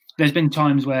there's been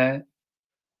times where,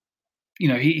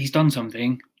 he's done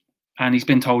something, and he's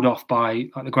been told off by,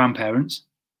 like, the grandparents,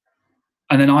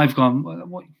 and then I've gone, well,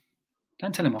 what?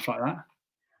 Don't tell him off like that.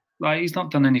 Like, he's not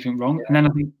done anything wrong. Yeah. And then I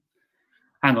think,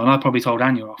 hang on, I probably told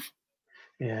Anya off.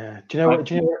 Yeah. Do you know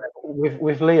what?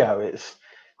 With Leo,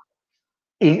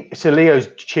 so Leo's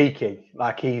cheeky.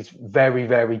 Like, he's very,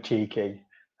 very cheeky.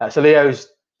 So Leo's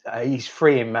he's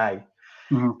 3 in May,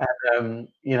 Mm-hmm. And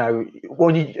you know,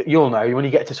 you'll know when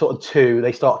you get to sort of 2,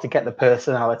 they start to get the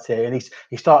personality, and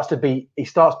he starts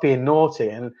being naughty,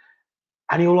 and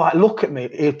he'll like look at me,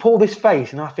 he'll pull this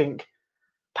face, and I think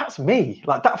that's me.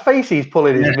 Like that face he's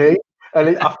pulling is me,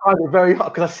 and I find it very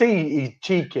hard because I see he's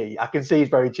cheeky. I can see he's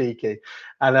very cheeky,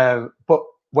 and but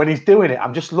when he's doing it,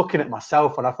 I'm just looking at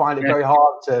myself, and I find it very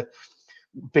hard to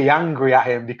be angry at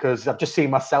him because I've just seen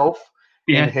myself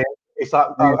in him. It's like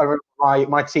I remember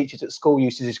my teachers at school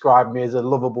used to describe me as a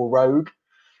lovable rogue.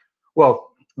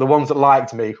 Well, the ones that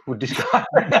liked me would describe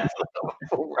me as a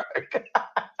lovable rogue.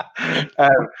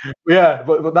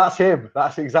 But that's him.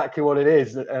 That's exactly what it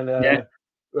is. And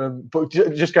but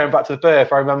just going back to the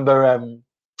birth, I remember.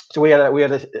 So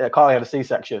Carly had a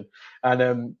C-section,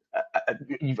 and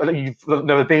you've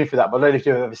never been through that, but I don't know if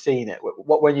you've ever seen it.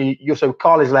 When you're so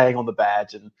Carly's laying on the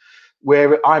bed, and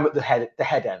I'm at the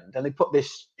head end, and they put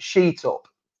this sheet up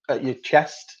at your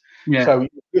chest. Yeah. So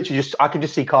literally I can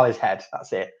just see Carly's head.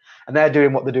 That's it. And they're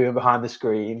doing what they're doing behind the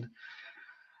screen.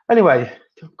 Anyway,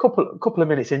 a couple of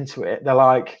minutes into it, they're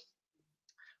like,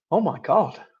 "Oh my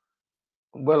God."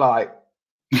 We're like,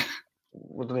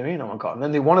 "What do they mean? Oh my God."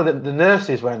 And then one of the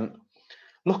nurses went,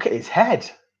 "Look at his head."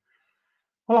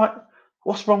 We're like,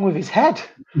 "What's wrong with his head?"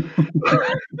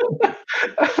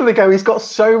 And they go, "He's got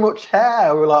so much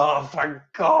hair." We're like, "Oh, thank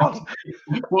God."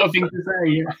 What a thing to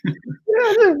say.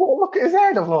 Yeah, look at his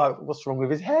head. I'm like, "What's wrong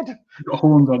with his head?" He's got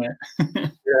horns on it.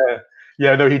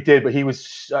 Yeah, no, he did, but he had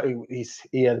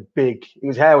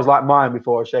his hair was like mine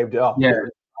before I shaved it off. Yeah.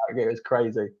 It was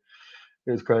crazy.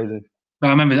 It was crazy. But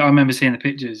I remember seeing the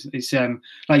pictures. It's like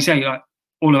you say, like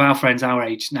all of our friends our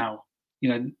age now, you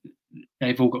know,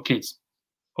 they've all got kids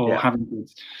or having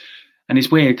kids, and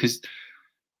it's weird because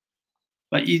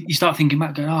like you start thinking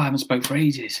back, going, "Oh, I haven't spoke for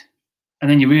ages," and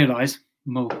then you realise,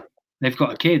 well, they've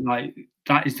got a kid. Like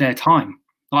that is their time.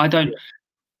 Like,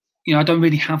 I don't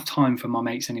really have time for my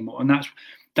mates anymore, and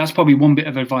that's probably one bit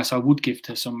of advice I would give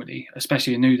to somebody,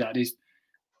 especially a new dad, is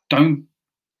don't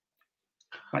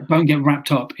get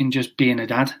wrapped up in just being a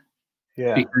dad.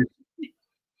 Yeah. Because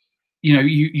you know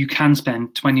you can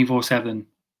spend 24/7,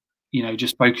 you know,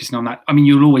 just focusing on that. I mean,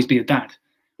 you'll always be a dad.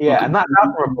 Yeah, and that's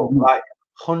admirable. Like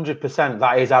 100%,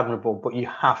 that is admirable. But you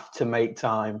have to make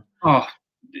time. Oh,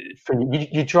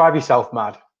 you drive yourself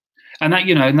mad. And that,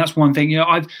 you know, and that's one thing. You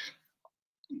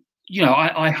know,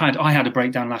 I had a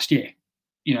breakdown last year.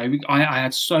 You know, I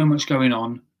had so much going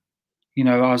on. You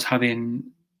know, I was having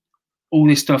all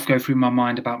this stuff go through my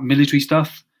mind about military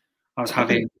stuff. I was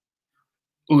having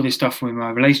all this stuff with my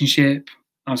relationship.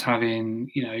 I was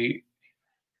having, you know,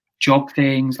 job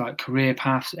things like career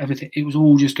paths, everything. It was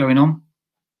all just going on.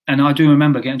 And I do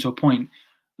remember getting to a point,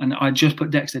 and I just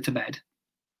put Dexter to bed.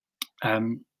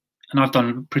 And I've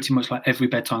done pretty much like every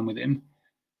bedtime with him.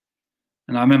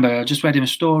 And I remember I just read him a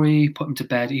story, put him to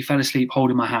bed. He fell asleep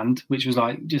holding my hand, which was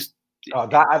like just. Oh,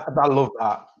 I love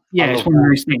that. Yeah, it's one of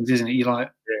those things, isn't it? You're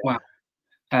like, wow.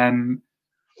 And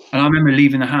I remember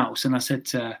leaving the house, and I said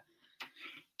to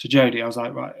Jodie, I was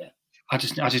like, right, I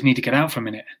just need to get out for a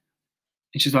minute.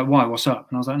 And she's like, why? What's up?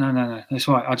 And I was like, no, that's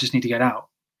right. I just need to get out.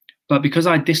 But because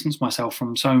I distanced myself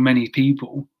from so many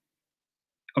people,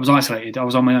 I was isolated. I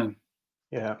was on my own.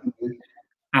 Yeah.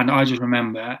 And I just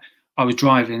remember I was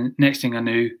driving. Next thing I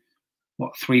knew,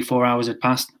 3-4 hours had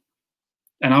passed,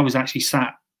 and I was actually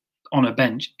sat on a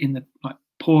bench in the like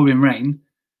pouring rain.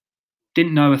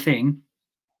 Didn't know a thing.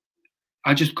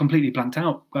 I just completely blanked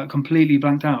out.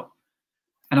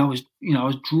 And I was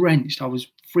drenched. I was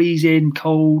freezing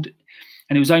cold.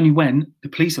 And it was only when the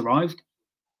police arrived,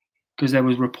 because there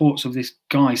was reports of this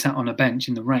guy sat on a bench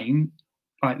in the rain.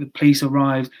 Like the police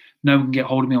arrived, no one can get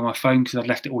hold of me on my phone because I'd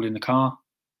left it all in the car.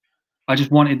 I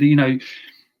just wanted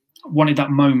that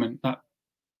moment, that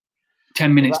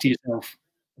 10 minutes to yourself.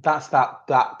 That's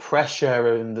that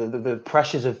pressure and the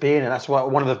pressures of being, and that's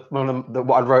what one of the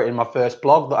what I wrote in my first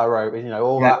blog that I wrote. You know,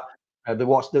 all that.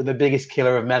 What's the biggest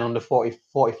killer of men under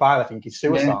 45? I think is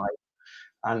suicide,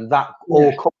 and that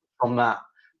all comes from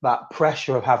that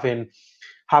pressure of having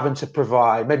to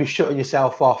provide, maybe shutting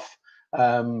yourself off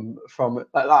from.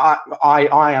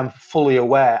 I am fully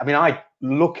aware. I mean, I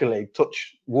luckily,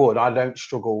 touch wood, I don't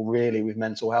struggle really with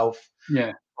mental health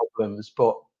problems,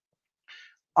 but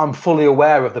I'm fully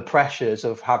aware of the pressures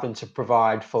of having to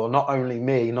provide for not only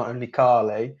me, not only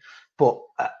Carly, but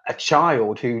a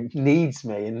child who needs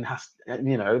me and has,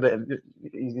 you know, that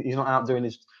he's not out doing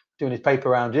his paper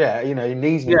round yet. You know, he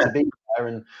needs me to be there,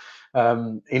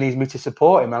 and he needs me to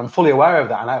support him. And I'm fully aware of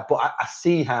that. But I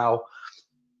see how,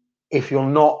 if you're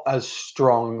not as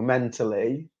strong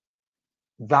mentally,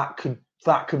 that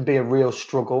could be a real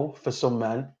struggle for some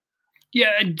men.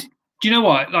 Yeah, do you know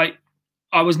what? Like,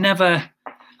 I was never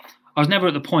at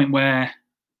the point where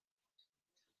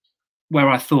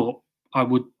I thought I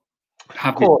would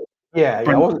have it. Yeah,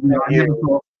 I wasn't. I never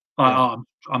thought,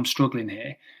 I'm struggling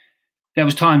here. There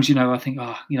was times, I think,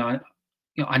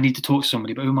 I need to talk to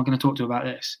somebody, but who am I going to talk to about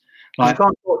this? Like,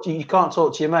 you can't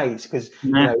talk to your mates because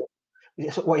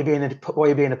what are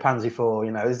you being a pansy for?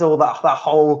 There's all that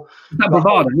whole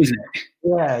bravado, isn't it?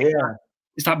 Yeah.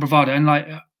 It's that bravado,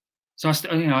 and so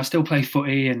I still play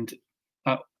footy, and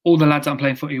all the lads I'm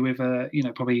playing footy with are,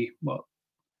 probably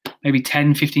maybe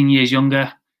 10, 15 years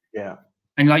younger. Yeah.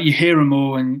 And you hear them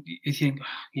all, and you think,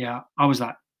 yeah, I was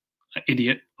that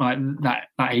idiot, like that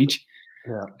age.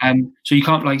 Yeah. So you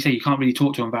can't, like you say, you can't really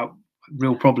talk to them about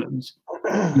real problems.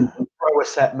 Throw a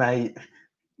set, mate.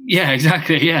 Yeah,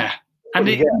 exactly. Yeah, and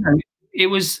it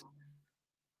was,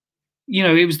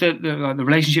 it was the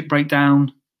relationship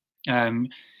breakdown.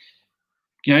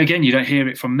 Again, you don't hear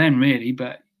it from men really,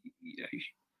 but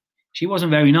she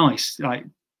wasn't very nice. Like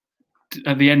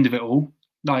at the end of it all,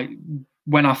 like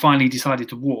when I finally decided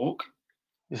to walk.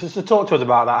 Just to talk to us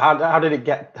about that. How did it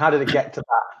get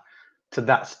to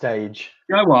that stage?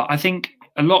 You know what? I think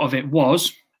a lot of it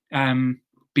was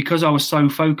because I was so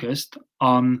focused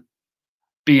on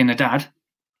being a dad.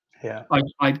 Yeah.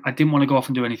 I didn't want to go off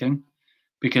and do anything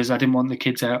because I didn't want the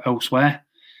kids elsewhere.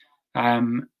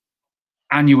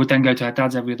 Anya would then go to her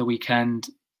dad's every other weekend,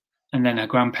 and then her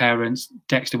grandparents.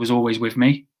 Dexter was always with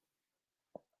me,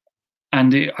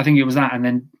 and I think it was that. And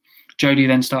then Jodie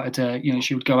then started to,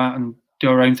 she would go out and do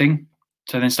her own thing.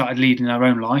 So then started leading her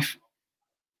own life,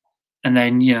 and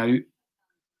then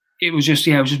it was just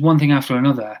one thing after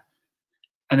another,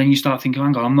 and then you start thinking,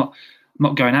 hang on, I'm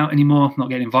not going out anymore. I'm not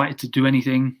getting invited to do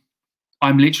anything.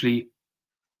 I'm literally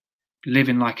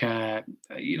living like a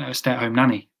stay-at-home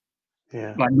nanny.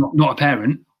 Yeah. Like not a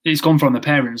parent. It's gone from the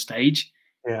parent stage.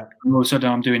 Yeah. And all of a sudden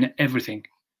I'm doing everything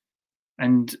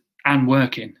and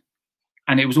working.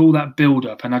 And it was all that build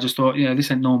up. And I just thought, this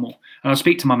ain't normal. And I'd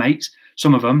speak to my mates,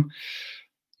 some of them,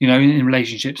 in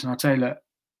relationships, and I'd say, look,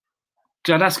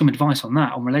 I'd ask them advice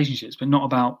on relationships, but not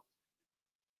about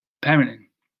parenting.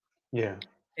 Yeah.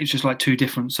 It's just like two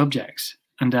different subjects.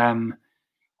 And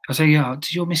I say, yeah,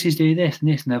 does your missus do this and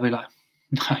this? And they'll be like,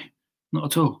 no, not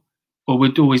at all. Or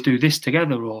we'd always do this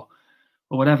together or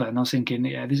whatever. And I was thinking,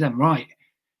 yeah, this isn't right.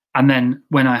 And then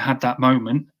when I had that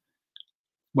moment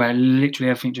where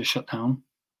literally everything just shut down,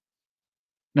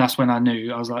 that's when I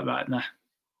knew. I was like, right, nah,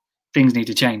 things need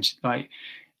to change. Like,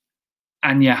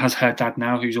 Anya has her dad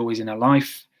now, who's always in her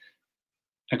life.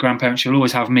 Her grandparents, she'll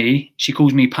always have me. She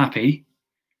calls me Pappy.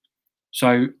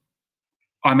 So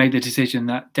I made the decision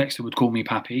that Dexter would call me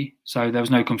Pappy. So there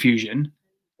was no confusion.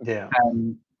 Yeah.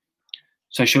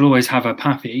 So she'll always have her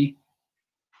Pappy.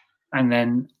 And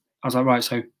then I was like, right,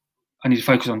 so I need to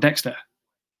focus on Dexter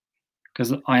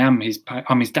because I'm his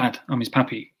dad, I'm his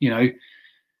Pappy,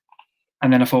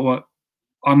 And then I thought, well,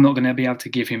 I'm not going to be able to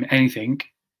give him anything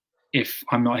if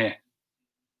I'm not here.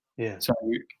 Yeah. So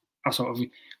I sort of,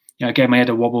 gave my head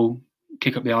a wobble,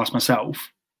 kick up the arse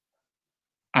myself,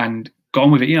 and got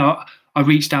on with it. I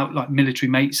reached out like military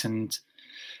mates and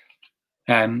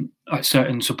like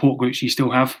certain support groups you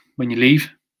still have when you leave.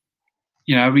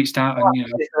 I reached out and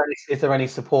is there any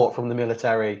support from the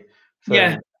military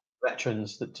for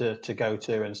veterans to go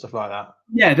to and stuff like that?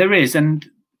 Yeah, there is, and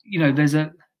there's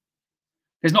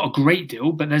not a great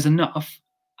deal, but there's enough.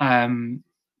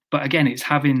 But again, it's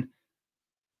having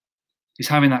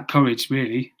that courage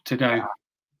really to go,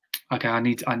 okay, I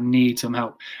need some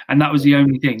help. And that was the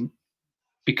only thing,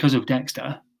 because of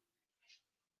Dexter,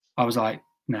 I was like,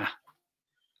 nah,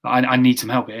 I need some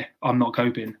help here. I'm not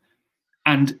coping.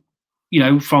 And,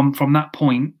 from that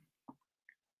point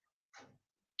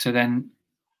to then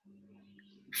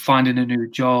finding a new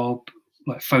job,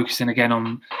 like focusing again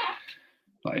on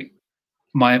like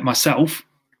myself,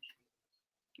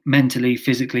 mentally,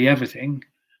 physically, everything,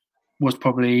 was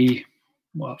probably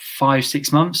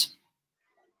 5-6 months.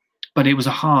 But it was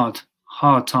a hard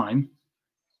time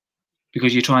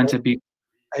because you're trying to be.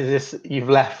 Is this you've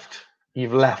left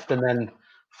and then,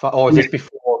 or is this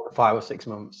before the 5 or 6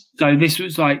 months? So this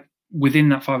was like within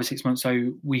that 5 or 6 months.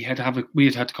 So we had had a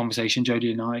conversation,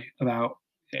 Jodie and I, about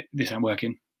this ain't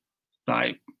working.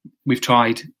 Like we've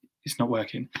tried, it's not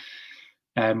working.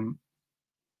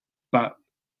 But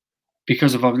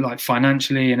because of like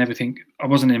financially and everything, I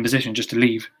wasn't in a position just to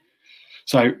leave.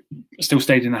 So I still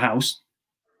stayed in the house.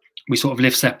 We sort of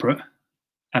lived separate,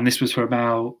 and this was for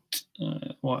about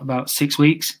 6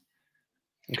 weeks,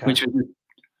 which was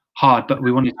hard. But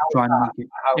we wanted to try and make it.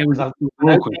 It was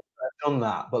awkward. I've done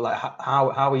that, but like,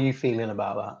 how are you feeling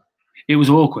about that? It was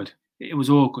awkward. It was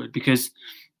awkward because,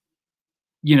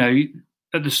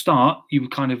 at the start, you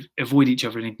would kind of avoid each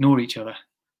other and ignore each other,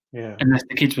 unless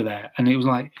the kids were there. And it was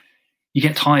like, you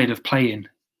get tired of playing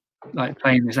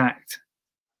this act.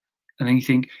 And then you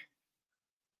think,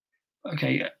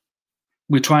 okay,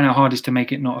 we're trying our hardest to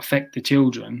make it not affect the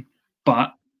children,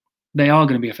 but they are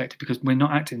going to be affected because we're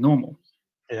not acting normal.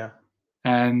 Yeah.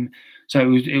 So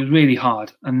it was really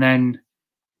hard. And then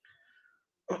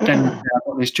I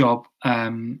got this job that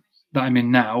I'm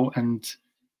in now, and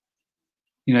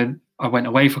I went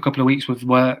away for a couple of weeks with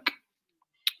work.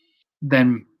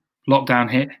 Then lockdown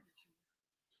hit.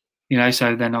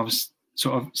 So then I was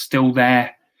sort of still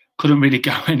there, couldn't really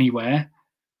go anywhere.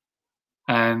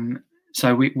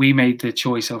 So we made the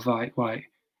choice of like, right,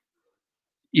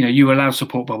 you allow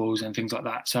support bubbles and things like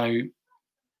that. So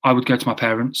I would go to my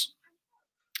parents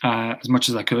as much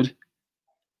as I could,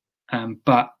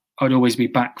 but I'd always be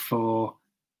back for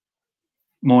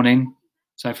morning,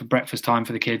 so for breakfast time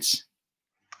for the kids,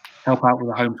 help out with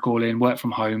the homeschooling, work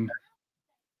from home,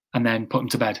 and then put them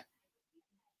to bed.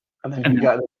 And then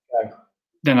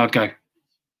then I'd go.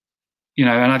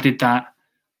 And I did that.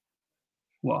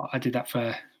 I did that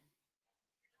for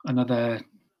another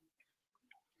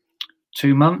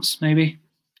 2 months, maybe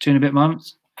 2 and a bit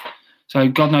months. So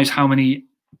God knows how many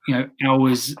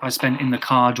hours I spent in the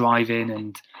car driving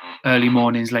and early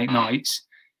mornings, late nights.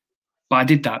 But I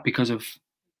did that because of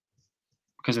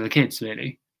the kids,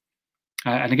 really.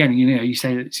 And again, you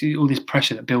say that all this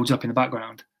pressure that builds up in the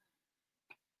background.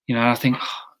 I think,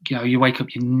 you wake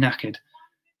up, you're knackered.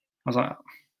 I was like,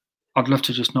 I'd love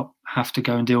to just not have to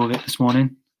go and deal with it this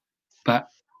morning, but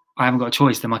I haven't got a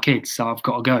choice. They're my kids, so I've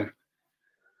got to go.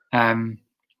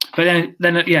 But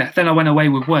then I went away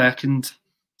with work, and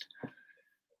like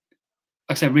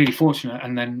I said, really fortunate.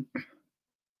 And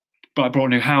but I brought a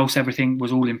new house. Everything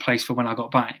was all in place for when I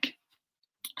got back.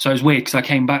 So it was weird because I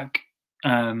came back,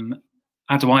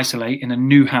 had to isolate in a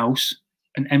new house,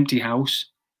 an empty house,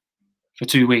 for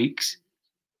 2 weeks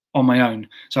on my own.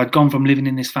 So I'd gone from living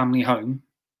in this family home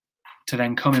to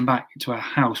then coming back to a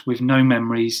house with no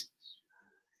memories,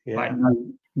 like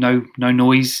no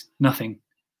noise, nothing.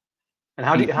 And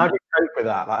how do you cope with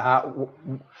that? Like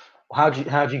how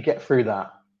do you get through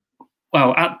that?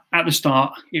 Well, at the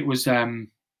start, it was at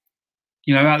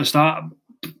the start,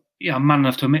 I'm man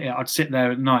enough to admit it. I'd sit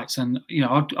there at nights and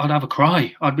I'd have a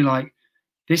cry. I'd be like,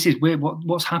 "This is weird.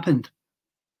 What's happened?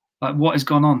 Like, what has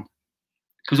gone on?"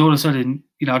 Because all of a sudden,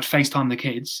 I'd FaceTime the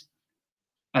kids,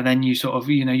 and then you sort of,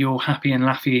 you're happy and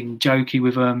laughy and jokey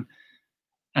with them,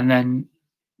 and then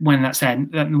when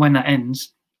that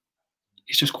ends,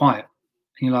 it's just quiet,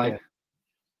 and you're like,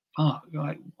 "Oh,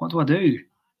 like, what do I do?"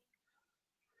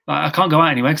 Like, I can't go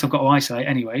out anywhere because I've got to isolate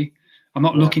anyway. I'm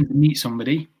not looking to meet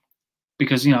somebody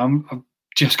because I've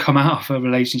just come out of a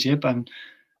relationship and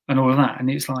all of that, and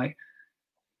it's like,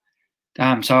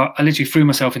 damn. So I literally threw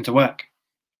myself into work.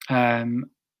 And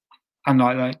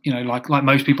like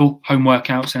most people, home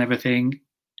workouts and everything,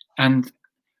 and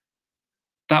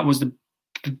that was the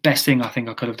best thing I think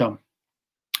I could have done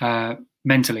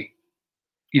mentally,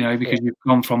 because you've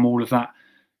gone from all of that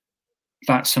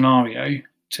scenario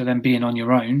to then being on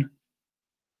your own,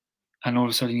 and all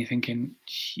of a sudden you're thinking,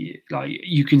 like,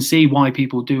 you can see why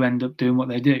people do end up doing what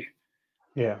they do,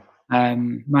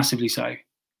 massively so.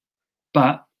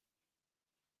 But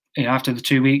after the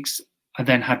 2 weeks, I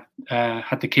then had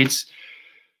the kids.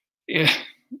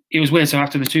 It was weird. So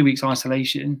after the 2 weeks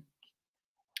isolation,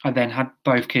 I then had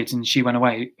both kids, and she went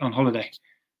away on holiday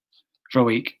for a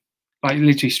week, like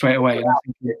literally straight away.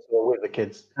 With the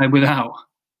kids? Without.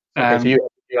 Okay, so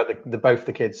you had both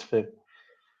the kids for.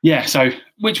 Yeah. So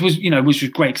which was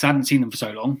great because I hadn't seen them for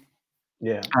so long.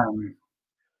 Yeah.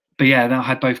 But yeah, then I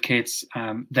had both kids.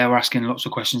 They were asking lots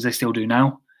of questions. They still do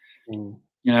now.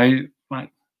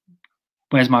 Like,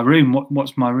 where's my room?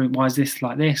 What's my room? Why is this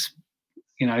like this?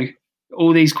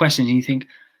 All these questions, and you think,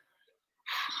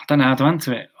 I don't know how to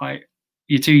answer it. Like,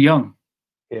 you're too young.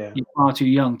 Yeah. You're far too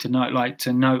young to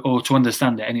know or to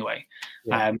understand it anyway.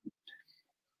 Yeah.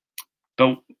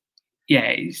 But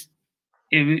yeah,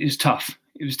 it was tough.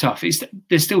 It was tough.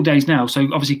 There's still days now. So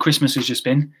obviously Christmas has just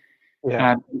been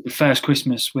the first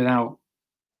Christmas without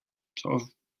sort of.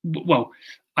 Well,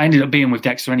 I ended up being with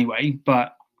Dexter anyway,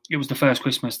 but it was the first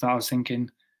Christmas that I was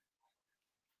thinking,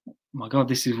 oh my God,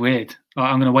 this is weird.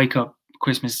 I'm going to wake up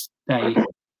Christmas Day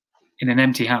in an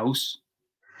empty house,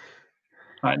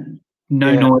 like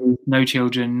no noise, no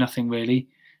children, nothing really.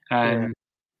 But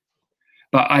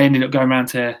I ended up going around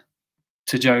to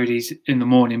Jodie's in the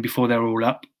morning before they were all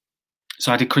up.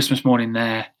 So I did Christmas morning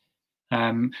there.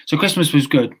 So Christmas was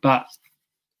good, but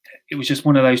it was just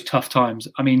one of those tough times.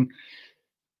 I mean,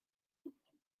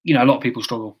 you know, a lot of people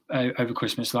struggle over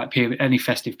Christmas, like any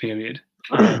festive period.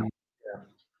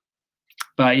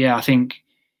 But yeah, I think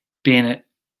being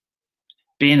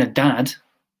a dad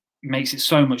makes it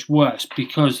so much worse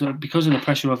because of the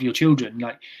pressure of your children.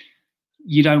 Like,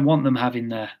 you don't want them having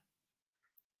their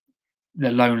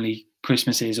lonely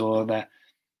Christmases, or they're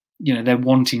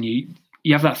wanting you.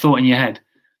 You have that thought in your head.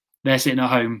 They're sitting at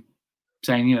home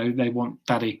saying, you know, they want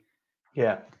daddy.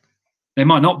 Yeah. They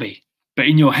might not be, but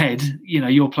in your head, you know,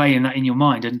 you're playing that in your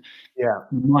mind, and yeah,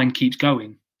 your mind keeps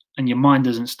going, and your mind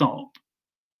doesn't stop.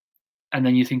 And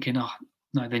then you're thinking, oh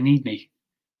no, they need me.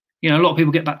 You know, a lot of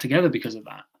people get back together because of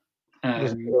that.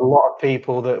 There's a lot of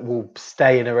people that will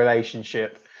stay in a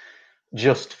relationship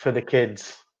just for the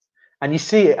kids, and you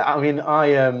see it. I mean,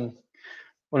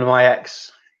 one of my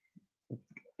ex.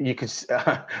 You could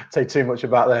say too much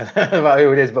about about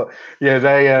who it is, but yeah,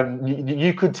 they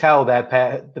you could tell the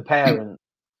parents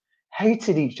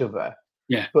hated each other.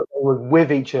 Yeah, but they were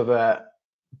with each other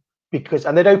because,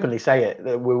 and they'd openly say it,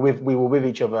 that we were with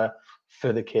each other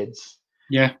for the kids.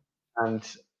 Yeah, and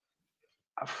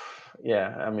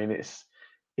yeah, I mean, it's,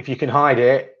 if you can hide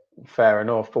it, fair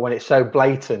enough, but when it's so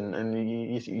blatant and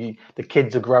the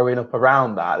kids are growing up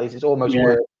around that, it's almost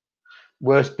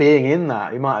worse being in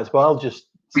that. You might as well just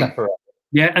separate.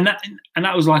 Yeah, and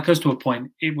that was like us to a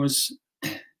point. It was,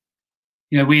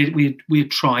 you know, we had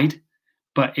tried,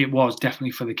 but it was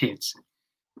definitely for the kids.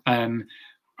 But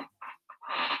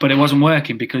it wasn't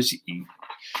working because,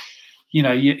 you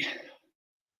know, you're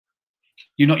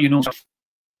not your normal self,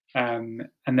 and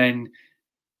then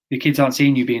the kids aren't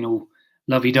seeing you being all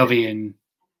lovey-dovey and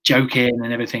joking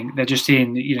and everything. They're just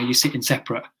seeing, you know, you're sitting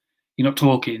separate, you're not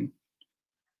talking,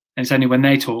 and it's only when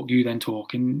they talk you then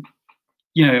talk, and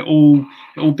you know,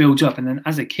 it all builds up. And then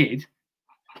as a kid,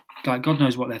 like, God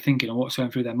knows what they're thinking or what's going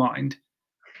through their mind.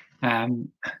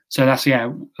 So that's,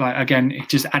 like, again, it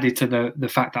just added to the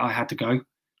fact that I had to go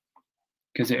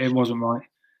because it wasn't right.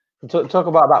 Talk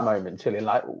about that moment, Tilly.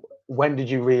 Like, when did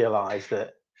you realise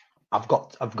that I've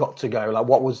got to go? Like,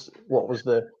 what was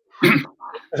the?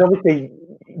 Because obviously,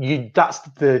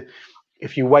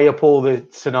 if you weigh up all the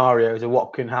scenarios of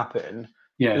what can happen,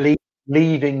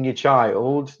 leaving your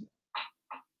child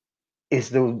is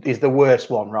the worst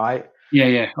one, right?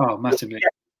 Yeah. Oh, massively.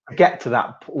 Get to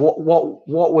that.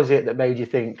 What was it that made you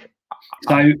think,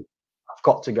 I've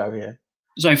got to go here?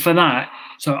 So for that,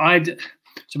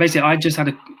 basically I just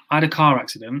had a car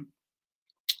accident.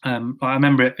 I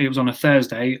remember it was on a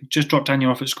Thursday. Just dropped Anya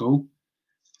off at school.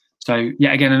 So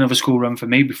yet again, another school run for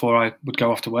me before I would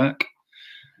go off to work.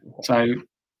 So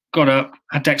got up,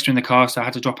 had Dexter in the car, so I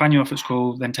had to drop Anya off at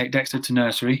school, then take Dexter to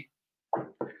nursery.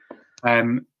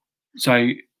 So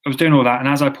I was doing all that, and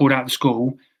as I pulled out of the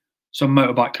school, some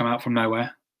motorbike come out from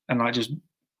nowhere and like just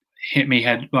hit me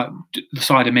head, like the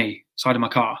side of my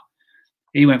car.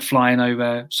 He went flying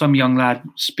over. Some young lad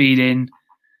speeding.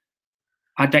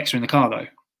 I had Dexter in the car though.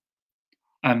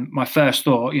 And my first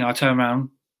thought, you know, I turned around,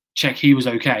 check he was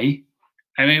okay.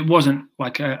 I mean, it wasn't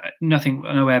like nothing,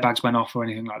 no airbags went off or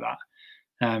anything like that.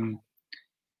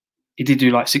 He did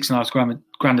do like $6.5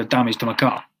 grand of damage to my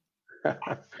car.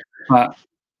 But,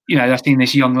 you know, I've seen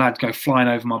this young lad go flying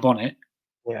over my bonnet.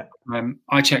 Yeah.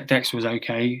 I checked Dexter was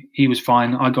okay. He was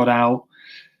fine. I got out,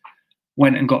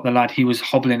 went and got the lad. He was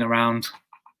hobbling around.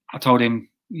 I told him,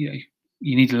 you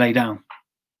need to lay down.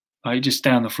 Like, just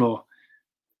stay on the floor.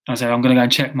 I said, I'm going to go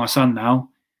and check my son now.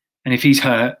 And if he's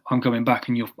hurt, I'm coming back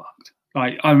and you're fucked.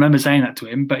 Like, I remember saying that to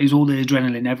him, but it's all the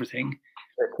adrenaline, everything.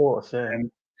 Of course, yeah.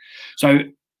 So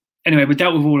anyway, we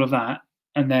dealt with all of that.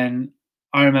 And then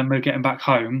I remember getting back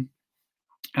home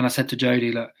and I said to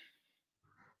Jodie, look,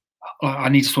 I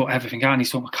need to sort everything out. I need to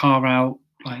sort my car out.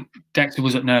 Like, Dexter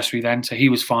was at nursery then, so he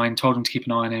was fine. Told him to keep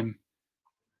an eye on him.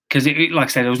 Because, like I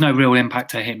said, there was no real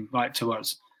impact to him, like to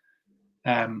us.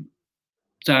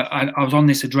 So I was on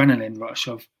this adrenaline rush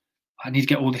of, I need to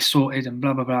get all this sorted and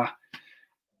blah, blah, blah.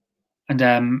 And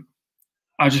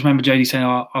I just remember Jodie saying,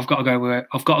 oh, I've got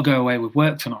to go away with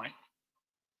work tonight.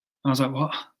 And I was like,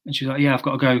 what? And she was like, yeah, I've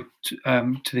got to go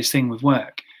to this thing with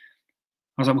work.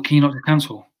 I was like, well, can you not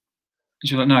cancel? And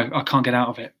she was like, no, I can't get out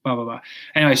of it, blah, blah, blah.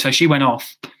 Anyway, so she went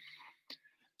off.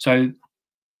 So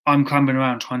I'm clambering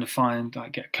around trying to find,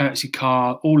 like, get a courtesy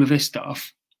car, all of this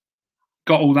stuff.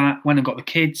 Got all that, went and got the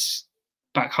kids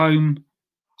back home,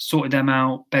 sorted them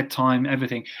out, bedtime,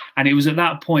 everything. And it was at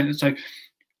that point, so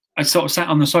I sort of sat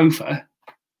on the sofa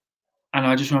and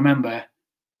I just remember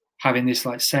having this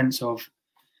like sense of,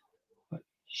 like,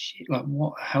 shit, like,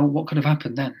 what could have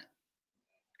happened then?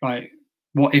 Like,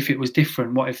 what if it was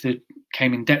different? What if they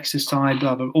came in Dexter's side,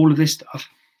 blah, blah, all of this stuff.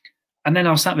 And then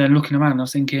I was sat there looking around and I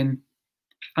was thinking,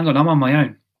 hang on, I'm on my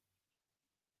own.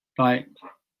 Like,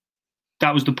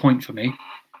 that was the point for me.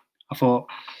 I thought,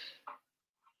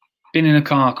 been in a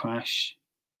car crash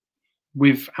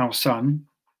with our son,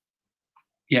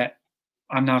 yet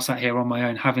I'm now sat here on my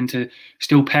own, having to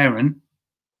still parent,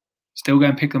 still go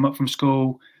and pick them up from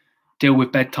school, deal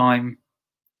with bedtime,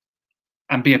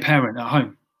 and be a parent at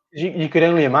home. You could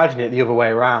only imagine it the other way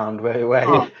around, where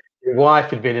your wife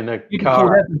had been in a You'd car be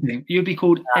called everything. You'd be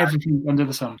called everything under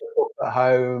the sun. at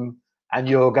home, and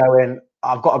you're going,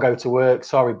 I've got to go to work.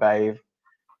 Sorry, babe.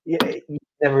 You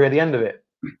never hear the end of it.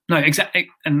 No, exactly,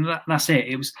 and that's it.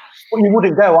 It was. Well, you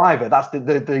wouldn't go either. That's the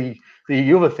other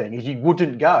thing is you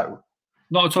wouldn't go.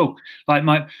 Not at all. Like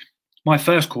my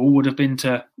first call would have been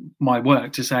to my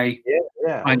work to say,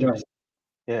 yeah, I enjoy it.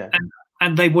 Yeah,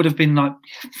 and they would have been like,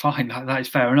 fine, that is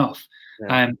fair enough.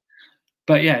 Yeah.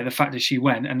 But yeah, the fact that she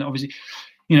went, and obviously,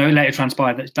 later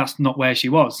transpired that that's not where she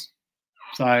was.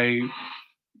 So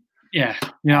yeah,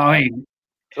 you know what I mean.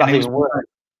 That's even worse.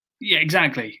 Yeah,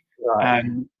 exactly. Right.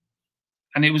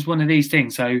 And it was one of these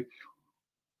things. So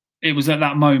it was at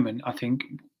that moment, I think,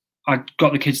 I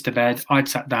got the kids to bed. I'd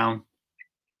sat down,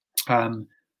 and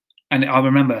I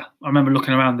remember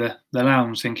looking around the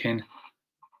lounge, thinking,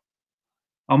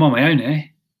 I'm on my own here.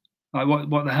 Like,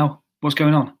 what the hell? What's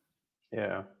going on?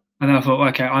 Yeah. And then I thought,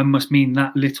 okay, I must mean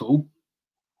that little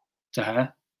to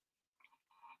her.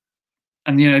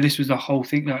 And this was the whole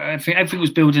thing. Everything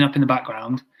was building up in the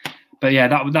background. But yeah,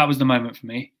 that was the moment for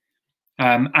me.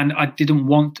 And I didn't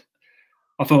want.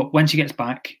 I thought when she gets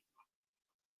back,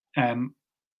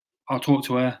 I'll talk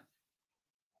to her,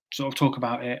 sort of talk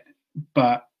about it.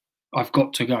 But I've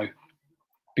got to go,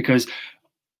 because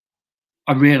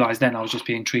I realised then I was just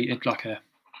being treated like a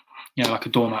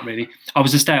doormat. Really, I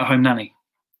was a stay-at-home nanny,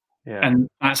 and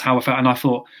that's how I felt. And I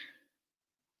thought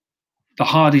the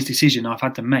hardest decision I've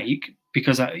had to make,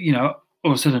 because all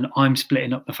of a sudden I'm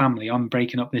splitting up the family. I'm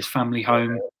breaking up this family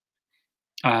home.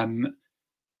 I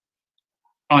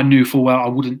knew full well I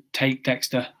wouldn't take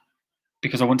Dexter,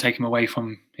 because I wouldn't take him away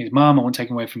from his mum. I wouldn't take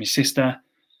him away from his sister.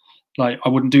 Like, I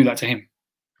wouldn't do that to him.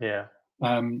 Yeah.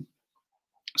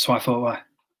 So I thought,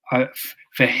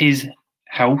 for his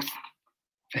health,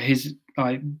 for his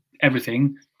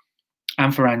everything,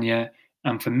 and for Anya,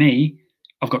 and for me,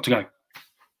 I've got to go,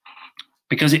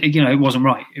 because it wasn't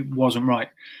right. It wasn't right.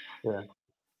 Yeah.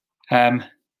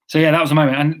 So yeah, that was the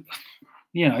moment, and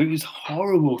it was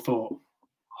horrible thought.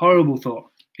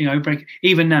 Break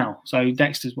even now. So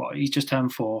Dexter's he's just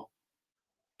turned 4,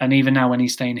 and even now when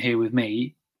he's staying here with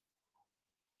me,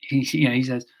 he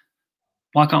says,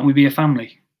 "Why can't we be a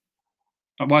family?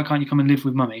 Like, why can't you come and live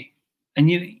with mummy?" And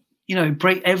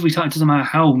break every time. It doesn't matter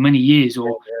how many years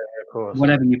or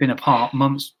whatever you've been apart,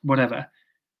 months, whatever.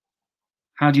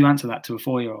 How do you answer that to a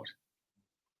 4-year-old?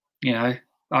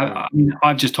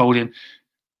 I've just told him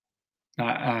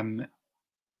that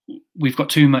we've got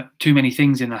too many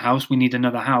things in the house. We need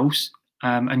another house,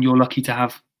 and you're lucky to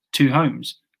have 2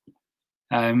 homes.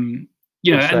 And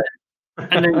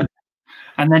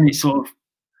then it's sort of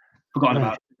forgotten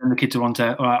about it, and the kids are on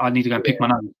to, all right, I need to go and pick my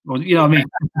nose, or what I mean,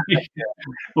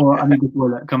 or I need the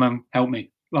toilet, come and help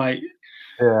me. Like,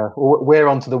 yeah, we're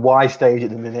on to the why stage at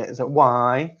the minute. Is that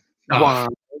why?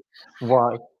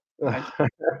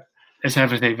 It's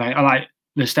everything, mate. I like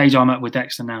the stage I'm at with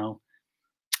Dexter now.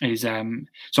 Is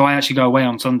so I actually go away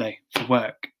on Sunday for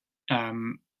work.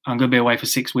 I'm going to be away for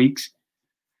 6 weeks,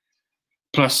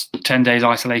 plus 10 days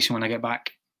isolation when I get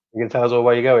back. You can tell us all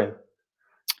where you're going.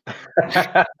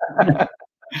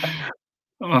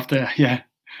 I'm off to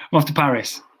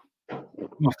Paris. They've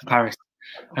got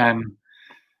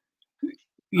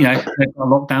a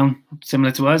lockdown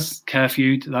similar to us,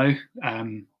 curfewed though.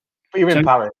 But you're in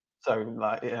Paris, so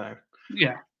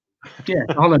Yeah, it's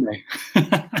a holiday.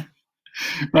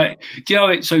 But do you know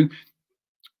it? So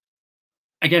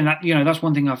again, that's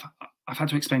one thing I've had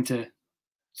to explain to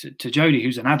Jodie,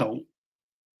 who's an adult.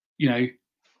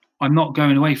 I'm not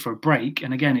going away for a break.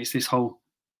 And again, it's this whole.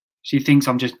 She thinks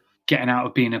I'm just getting out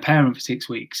of being a parent for 6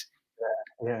 weeks.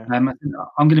 Yeah. I'm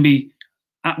going to be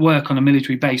at work on a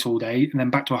military base all day, and then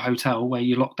back to a hotel where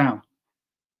you're locked down.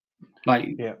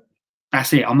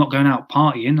 That's it. I'm not going out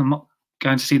partying. I'm not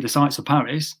going to see the sights of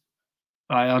Paris.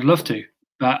 I'd love to,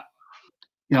 but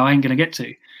I ain't going to get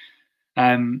to.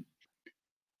 And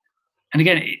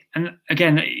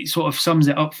again, it sort of sums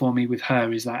it up for me with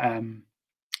her, is that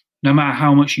no matter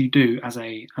how much you do as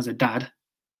a dad,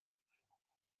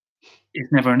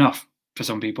 it's never enough for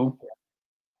some people,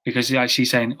 because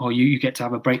she's saying, "Oh, you get to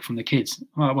have a break from the kids."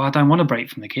 Well, I don't want a break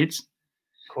from the kids.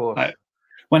 Of course.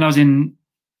 When I was in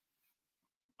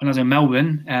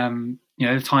Melbourne,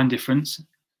 the time difference,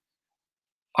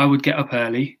 I would get up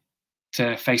early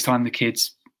to FaceTime the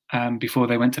kids before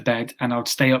they went to bed, and I'd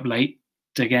stay up late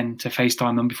to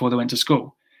FaceTime them before they went to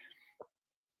school.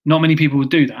 Not many people would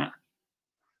do that.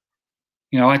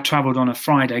 I travelled on a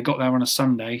Friday, got there on a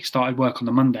Sunday, started work on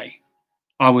the Monday.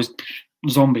 I was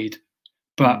zombied,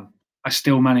 but I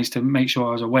still managed to make sure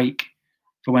I was awake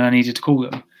for when I needed to call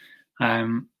them.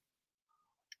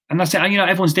 And that's it.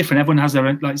 Everyone's different. Everyone has their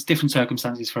own, it's different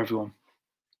circumstances for everyone.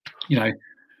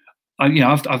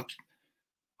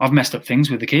 I've messed up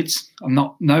things with the kids. I'm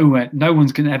not nowhere. No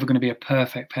one's ever going to be a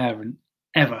perfect parent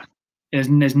ever. There's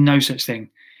no such thing.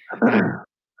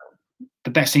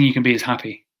 The best thing you can be is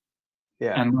happy.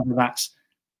 Yeah. And whether that's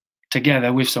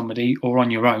together with somebody or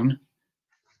on your own,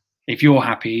 if you're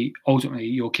happy, ultimately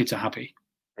your kids are happy.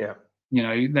 Yeah.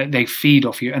 They feed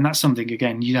off you, and that's something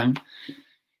again you don't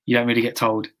really get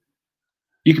told.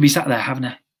 You could be sat there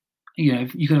having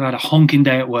you could have had a honking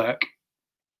day at work,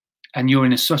 and you're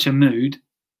in such a mood,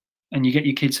 and you get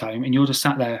your kids home, and you're just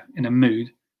sat there in a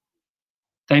mood.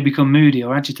 They become moody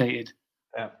or agitated.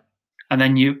 Yeah. And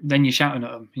then you're shouting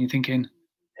at them, and you're thinking,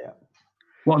 yeah,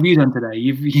 what have you done today?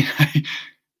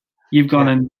 You've gone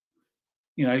and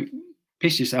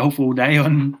pissed yourself all day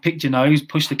on, picked your nose,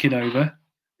 pushed the kid over.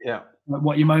 Yeah.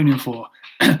 What are you moaning for?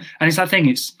 And it's that thing.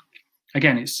 It's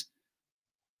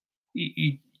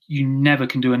you never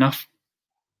can do enough.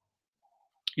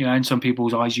 In some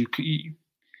people's eyes,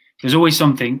 there's always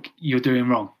something you're doing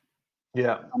wrong.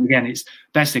 Yeah. And again, it's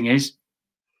best thing is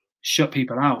shut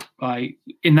people out. Like,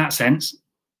 in that sense,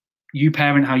 you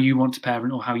parent how you want to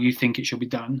parent or how you think it should be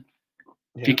done.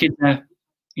 Yeah. If your kids are,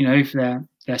 if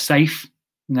they're safe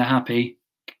and they're happy,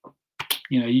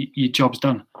 your job's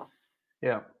done.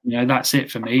 Yeah. That's it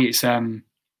for me. It's like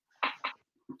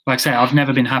I say, I've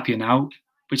never been happier now,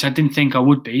 which I didn't think I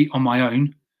would be on my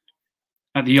own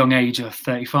at the young age of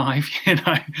 35.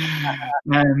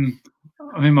 I'm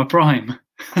in my prime,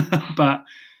 but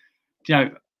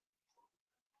a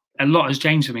lot has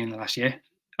changed for me in the last year.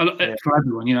 For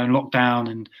everyone, lockdown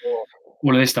and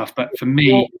all of this stuff. But for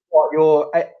me,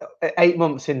 you're 8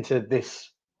 months into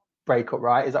this breakup,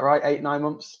 right? Is that right? 8, 9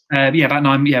 months? About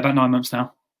 9 months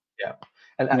now. Yeah.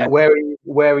 And where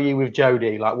are you with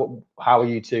Jodie? Like, how are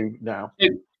you two now?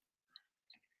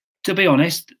 To be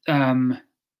honest, the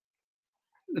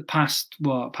past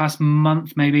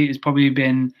month maybe has probably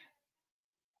been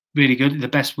really good. The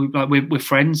best we're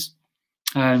friends,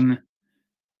 but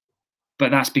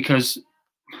that's because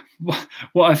what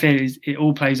I feel is it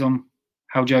all plays on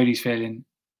how Jodie's feeling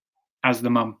as the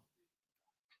mum.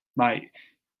 Like,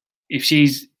 if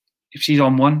she's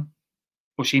on one,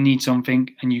 or she needs something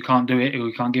and you can't do it or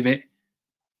you can't give it,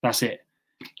 that's it.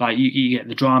 Like, you get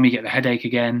the drama, you get the headache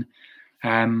again.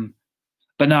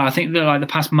 But no, I think that the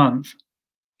past month,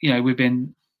 we've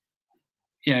been,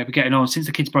 we're getting on since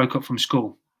the kids broke up from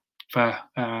school for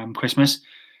Christmas.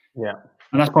 Yeah.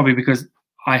 And that's probably because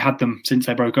I had them since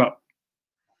they broke up.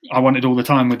 I wanted all the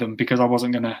time with them because I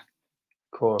wasn't going to,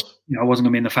 of course, I wasn't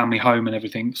going to be in the family home and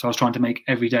everything. So I was trying to make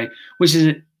every day, which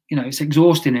is, it's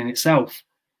exhausting in itself.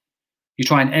 You're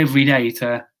trying every day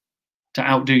to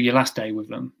outdo your last day with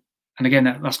them. And again,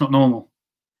 that's not normal.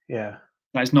 Yeah.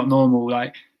 That's not normal.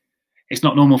 Like, it's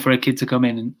not normal for a kid to come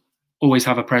in and always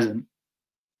have a present,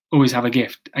 always have a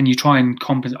gift. And you try and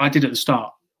compensate. I did at the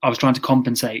start. I was trying to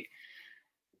compensate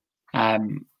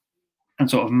and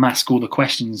sort of mask all the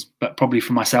questions, but probably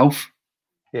for myself.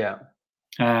 Yeah.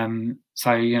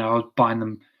 So, I was buying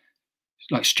them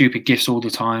like stupid gifts all the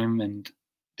time, and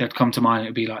they'd come to mind.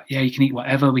 It'd be like, yeah, you can eat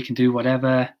whatever, we can do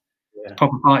whatever. Yeah.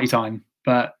 Proper party time.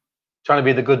 But trying to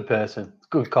be the good person,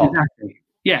 good cop. Exactly.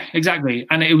 Yeah, exactly.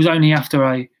 And it was only after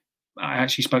I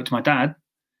actually spoke to my dad,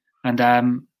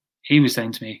 and he was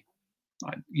saying to me,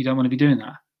 you don't want to be doing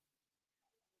that.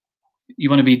 You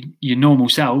want to be your normal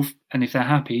self, and if they're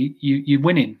happy, you're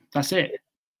winning. That's it.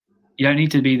 You don't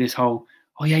need to be this whole,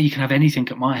 oh yeah, you can have anything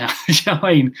at my house. You know what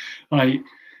I mean? Like,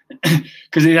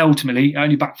 because it ultimately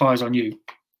only backfires on you.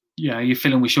 You're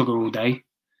filling with sugar all day,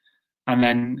 and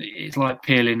then it's like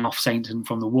peeling off Satan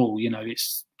from the wall.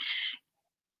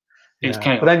 It's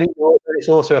chaos. But then it's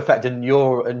also affecting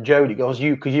your and Jodie, because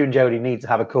you and Jodie need to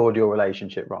have a cordial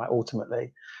relationship, right?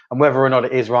 Ultimately, and whether or not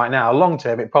it is right now, long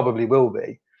term, it probably will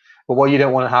be. But what you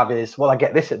don't want to have is, well, I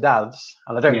get this at Dad's,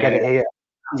 and I don't get it here.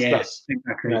 That's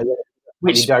exactly.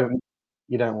 Which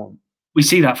you don't want. We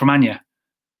see that from Anya.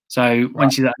 So when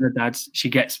she's at her dad's, she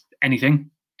gets anything,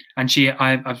 and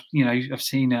I've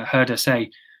seen heard her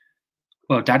say,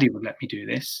 "Well, Daddy would let me do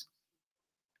this,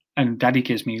 and Daddy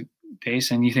gives me this,"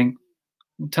 and you think,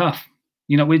 tough.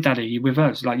 You're not with Daddy, you're with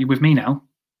us. Like, you're with me now.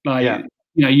 Like,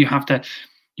 you have to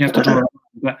draw.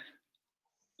 But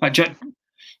like,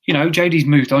 you know, Jodie's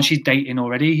moved on. She's dating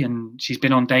already, and she's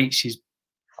been on dates. I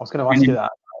was going to ask you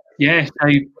that. Yeah, so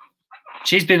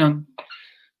she's been on.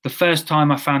 The first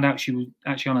time I found out she was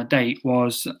actually on a date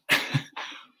was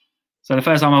so the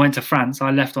first time I went to France, I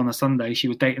left on a Sunday. She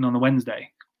was dating on a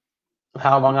Wednesday.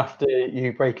 How long after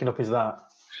you breaking up is that?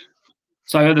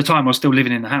 So at the time, I was still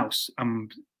living in the house.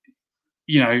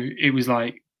 You know, it was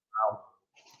like,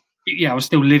 yeah, I was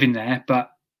still living there,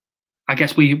 but I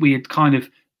guess we had kind of,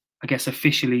 I guess,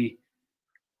 officially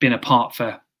been apart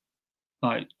for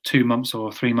like 2 months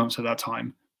or 3 months at that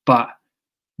time, but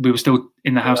we were still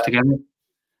in the house together.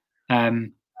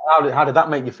 How did that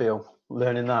make you feel,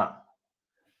 learning that?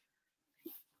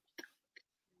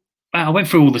 I went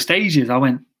through all the stages. I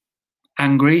went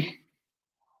angry.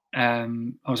 I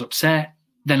was upset.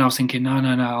 Then I was thinking,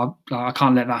 no, I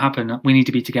can't let that happen. We need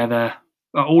to be together.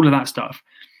 All of that stuff.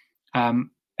 And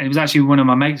it was actually one of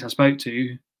my mates I spoke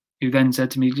to who then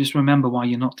said to me, just remember why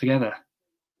you're not together.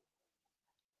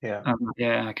 Yeah.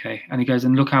 Yeah, okay. And he goes,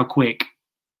 and look how quick,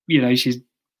 you know, she's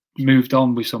moved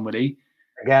on with somebody.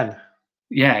 Again.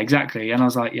 Yeah, exactly. And I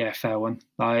was like, yeah, fair one.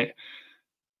 Like,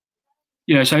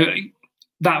 you know, so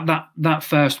that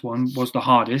first one was the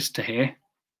hardest to hear.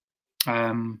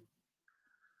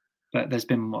 But there's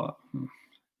been what,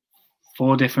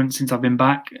 4 different since I've been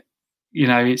back. You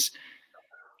know,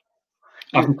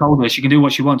 I've told her she can do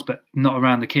what she wants, but not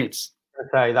around the kids.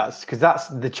 Okay, that's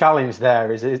the challenge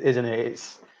there, isn't it?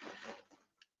 It's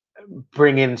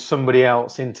bringing somebody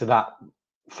else into that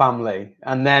family,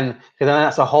 and then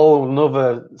that's a whole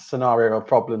another scenario of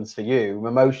problems for you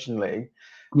emotionally.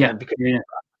 Yeah, because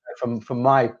from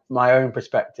my own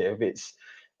perspective, it's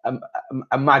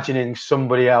imagining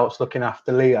somebody else looking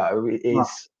after Leo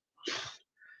is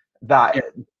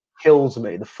kills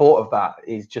me. The thought of that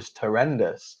is just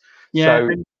horrendous. Yeah, so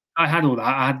I had all that.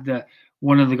 I had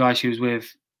one of the guys she was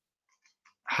with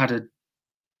had a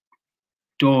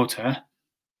daughter.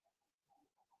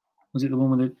 Was it the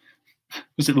one with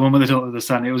the daughter or the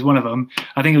son? It was one of them.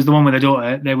 I think it was the one with the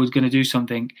daughter. They was going to do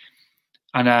something,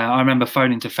 and I remember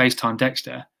phoning to FaceTime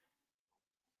Dexter,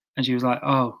 and she was like,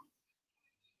 "Oh,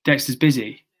 Dexter's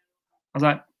busy." I was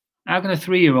like, "How can a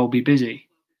 3-year-old be busy?"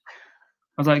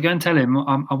 I was like, "Go and tell him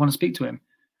I want to speak to him."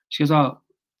 She goes, "Oh,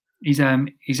 he's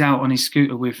out on his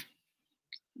scooter with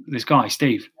this guy,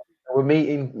 Steve." We're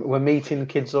meeting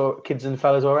kids and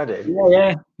fellas already.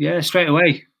 Yeah, straight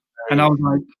away. And I was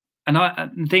like,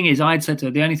 the thing is, I had said to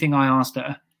her, the only thing I asked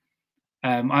her,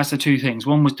 I asked her 2 things.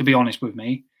 One was to be honest with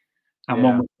me, and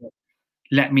one was to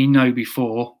let me know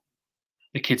before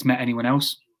the kids met anyone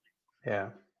else. Yeah.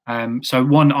 So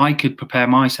one, I could prepare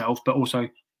myself, but also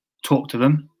talk to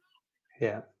them.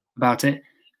 Yeah. About it,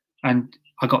 and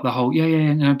I got the whole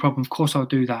yeah, no problem. Of course I'll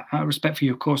do that. Out of respect for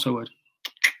you, of course I would.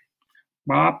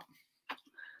 Bob,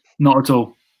 not at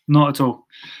all.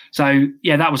 So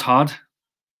yeah, that was hard.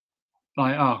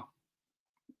 Like,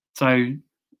 so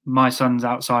my son's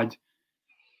outside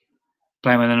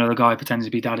playing with another guy pretending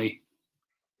to be daddy.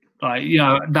 Like, you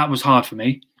know, that was hard for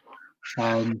me.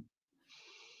 But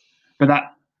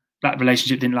that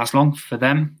relationship didn't last long for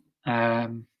them.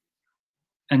 And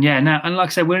yeah, now, and like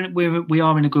I said, we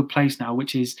are in a good place now,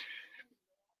 which is,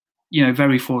 you know,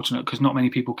 very fortunate because not many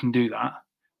people can do that.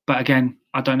 But again,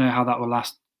 I don't know how that will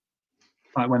last.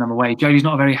 Like when I'm away, Jodie's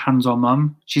not a very hands-on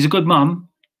mum. She's a good mum,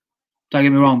 don't get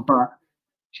me wrong, but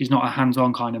she's not a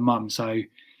hands-on kind of mum. So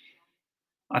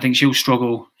I think she'll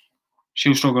struggle.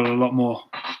 She'll struggle a lot more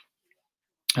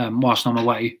whilst I'm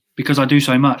away because I do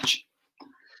so much.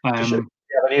 Do you have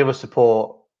any other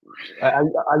support?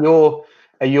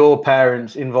 Are your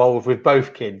parents involved with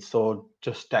both kids or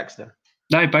just Dexter?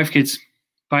 No, both kids.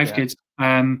 Kids.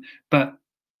 But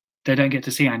they don't get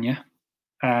to see Anya.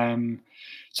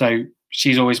 So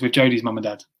she's always with Jodie's mum and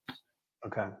dad.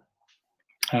 Okay.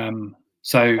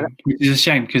 So it's a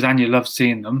shame because Anya loves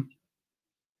seeing them,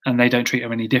 and they don't treat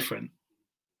her any different.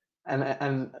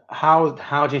 And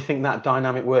how do you think that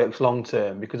dynamic works long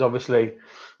term? Because obviously,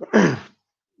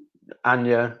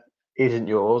 Anya isn't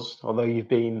yours, although you've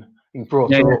been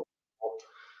brought up.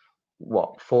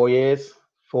 What, 4 years?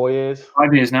 4 years?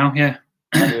 5 years now. Yeah.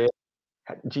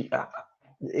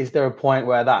 Is there a point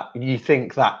where that you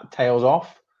think that tails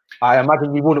off? I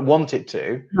imagine you wouldn't want it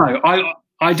to. No,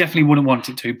 I definitely wouldn't want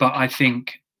it to, but I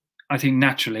think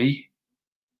naturally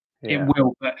it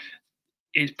will. But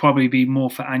it'd probably be more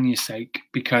for Anya's sake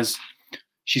because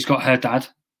she's got her dad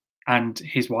and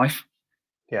his wife,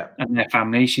 and their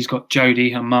family. She's got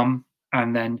Jodie, her mum,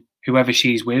 and then whoever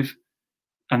she's with,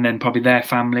 and then probably their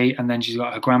family, and then she's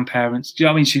got her grandparents. Do you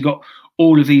know what I mean? She's got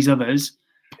all of these others.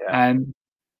 I'll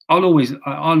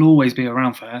always be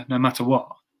around for her no matter what.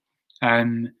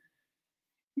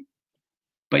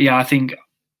 but yeah, I think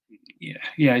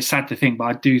it's sad to think, but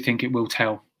I do think it will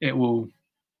tell. It will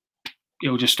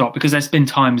just stop, because there's been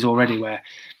times already where,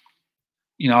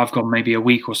 I've gone maybe a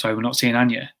week or so we're not seeing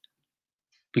Anya,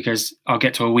 because I'll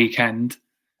get to a weekend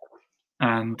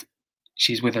and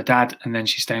she's with her dad, and then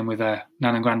she's staying with her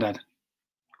nan and granddad.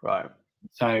 Right.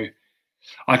 So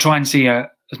I try and see her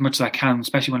as much as I can,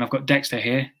 especially when I've got Dexter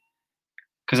here,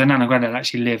 because her nan and granddad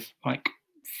actually live like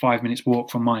 5 minutes walk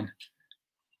from mine.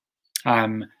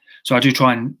 So I do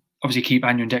try and obviously keep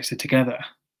Anya and Dexter together,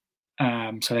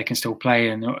 so they can still play,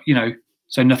 and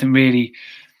so nothing really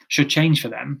should change for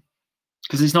them,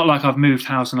 because it's not like I've moved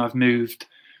house and I've moved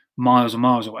miles and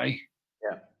miles away.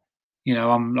 Yeah.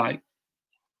 I'm like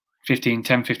 15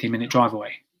 minute drive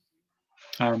away,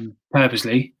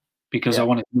 purposely, because I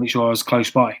wanted to make sure I was close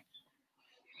by.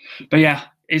 But yeah,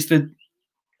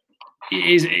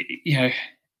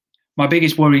 my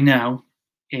biggest worry now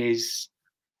is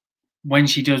when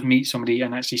she does meet somebody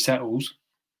and actually settles,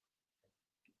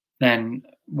 then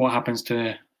what happens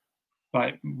to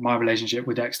like my relationship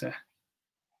with Dexter?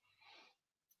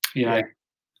 So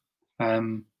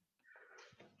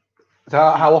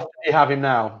how often do you have him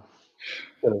now?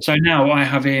 So now I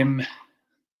have him,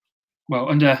 well,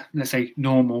 under, let's say,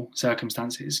 normal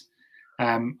circumstances,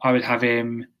 I would have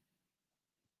him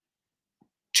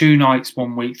 2 nights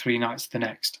 1 week, 3 nights the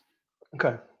next.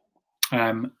 Okay.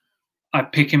 I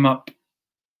pick him up.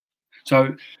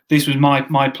 So this was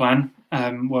my plan,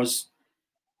 was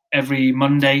every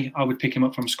Monday I would pick him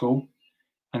up from school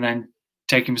and then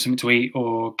take him something to eat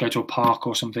or go to a park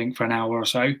or something for an hour or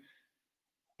so,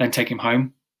 then take him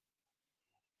home.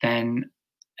 Then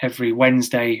every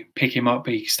Wednesday, pick him up,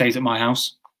 he stays at my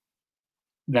house.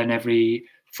 Then every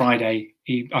Friday,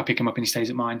 I pick him up and he stays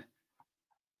at mine.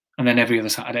 And then every other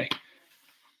Saturday.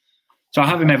 So I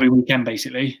have him every weekend,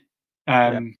 basically.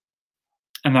 And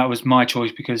that was my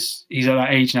choice, because he's at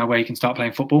that age now where he can start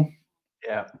playing football.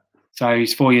 Yeah. So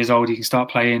he's 4 years old, he can start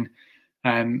playing.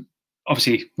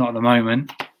 Obviously, not at the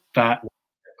moment, but of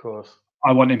course,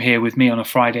 I want him here with me on a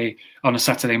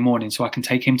Saturday morning, so I can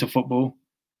take him to football.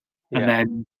 And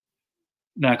then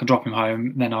I can drop him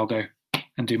home, and then I'll go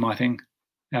and do my thing.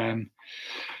 But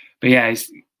yeah,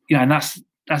 and that's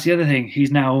the other thing.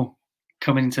 He's now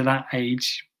coming into that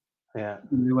age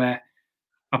where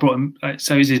I brought him.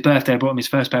 So it was his birthday. I brought him his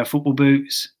first pair of football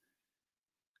boots.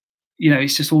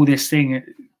 It's just all this thing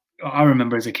I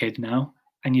remember as a kid now,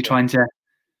 and you're trying to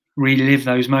relive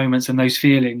those moments and those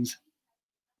feelings,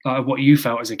 like what you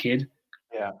felt as a kid.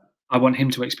 Yeah, I want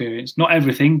him to experience not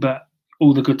everything, but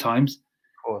all the good times.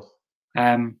 Of course.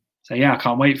 So yeah, I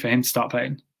can't wait for him to start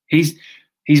playing. He's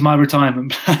my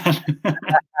retirement plan.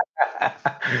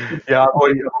 I've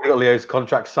already got Leo's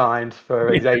contract signed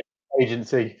for his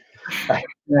agency.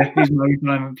 He's my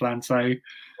retirement plan. So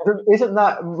isn't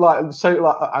that like so?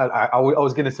 Like I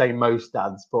was going to say most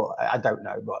dads, but I don't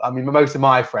know. But I mean, most of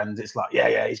my friends, it's like,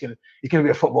 he's gonna be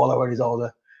a footballer when he's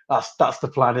older. That's the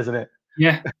plan, isn't it?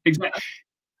 Yeah, exactly.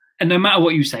 And no matter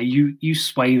what you say, you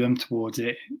sway them towards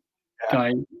it.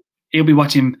 Like, he'll be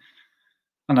watching,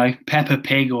 I don't know, Peppa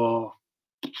Pig or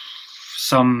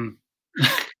some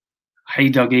Hey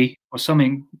Dougie or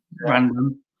something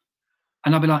random,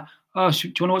 and I'll be like, "Oh, do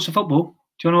you want to watch the football?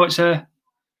 Do you want to watch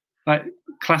like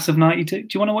Class of '92? Do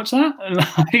you want to watch that?"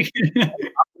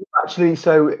 Actually,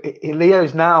 so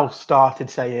Leo's now started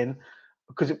saying,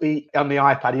 because on the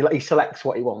iPad he selects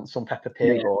what he wants on Peppa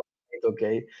Pig or Hey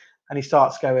Dougie, and he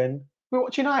starts going, "We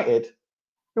watch United.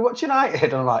 We watch United."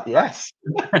 And I'm like, "Yes."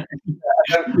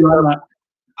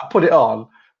 I put it on,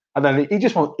 and then he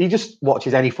just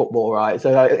watches any football, right?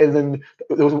 So and then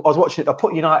I was watching it. I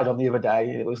put United on the other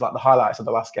day. It was like the highlights of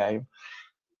the last game,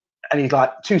 and he's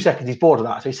like 2 seconds. He's bored of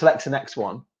that, so he selects the next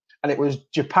one, and it was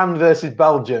Japan versus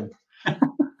Belgium.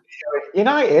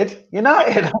 United. I'm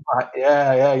like,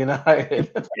 yeah,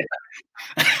 United.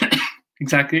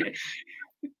 Exactly.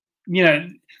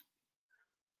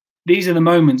 These are the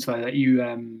moments though that you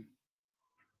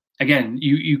again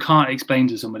you can't explain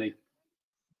to somebody.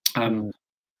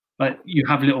 But you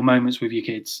have little moments with your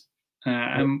kids,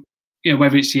 and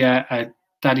whether it's a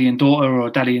daddy and daughter or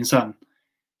daddy and son.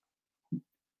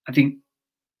 I think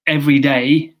every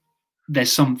day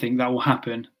there's something that will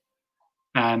happen,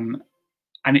 and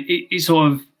it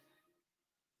sort of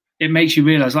makes you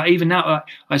realize, like, even now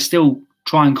I still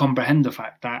try and comprehend the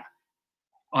fact that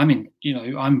I'm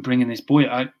bringing this boy.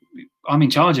 I'm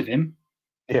in charge of him.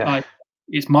 Yeah.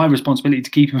 It's my responsibility to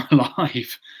keep him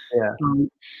alive. Yeah.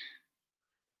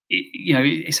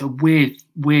 It's a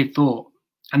weird thought.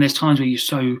 And there's times where you're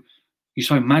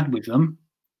so mad with them.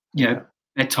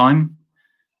 Bedtime.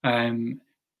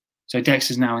 So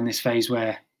Dexter's now in this phase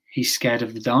where he's scared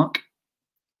of the dark,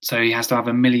 so he has to have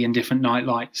a million different night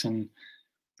lights, and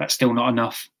that's still not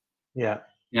enough. Yeah.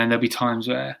 And there'll be times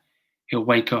where he'll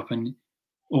wake up and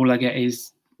all I get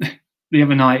is the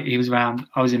other night he was around.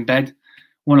 I was in bed,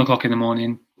 1 o'clock in the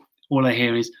morning. All I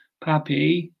hear is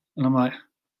 "Pappy," and I'm like,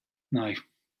 no.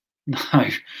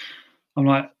 I'm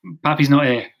like, "Pappy's not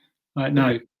here." Like, no.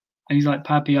 And he's like,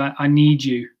 "Pappy, I need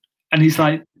you." And he's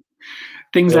like,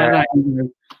 things like that. You know,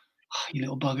 oh, you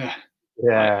little bugger.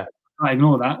 Yeah. I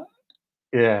ignore that.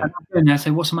 Yeah. And I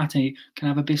say, "What's the matter? Can I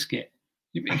have a biscuit?"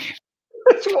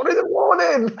 It's 1 in the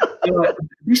morning. You're like,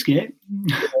 "Biscuit?"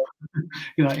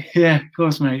 You're like, "Yeah, of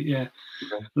course, mate. Yeah."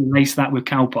 Lace that with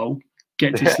Calpol.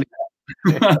 Get to sleep.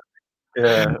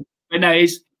 Yeah. But no,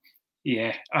 it's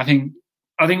I think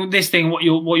this thing, what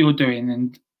you're doing,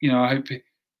 and I hope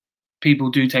people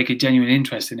do take a genuine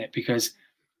interest in it, because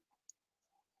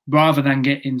rather than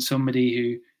getting somebody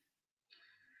who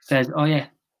says, "Oh yeah,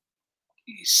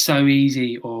 it's so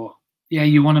easy," or "Yeah,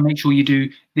 you want to make sure you do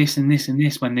this and this and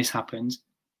this when this happens."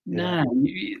 No,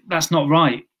 that's not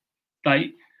right.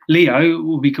 Like, Leo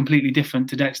will be completely different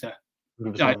to Dexter.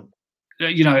 Like,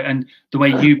 and the way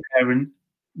you parent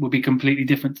will be completely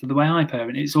different to the way I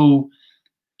parent. It's all,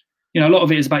 a lot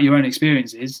of it is about your own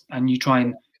experiences, and you try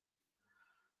and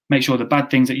make sure the bad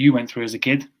things that you went through as a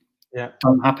kid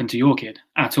don't happen to your kid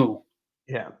at all.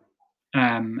 Yeah.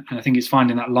 And I think it's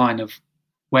finding that line of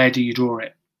where do you draw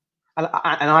it. And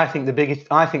I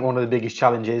think one of the biggest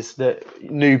challenges that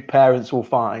new parents will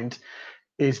find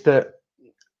is that,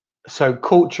 so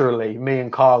culturally, me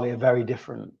and Carly are very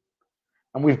different,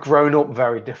 and we've grown up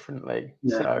very differently.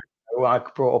 Yeah. So I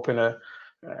brought up in a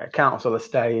council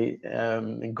estate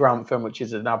in Grantham, which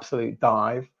is an absolute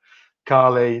dive.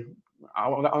 Carly, I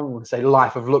don't want to say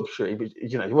life of luxury, but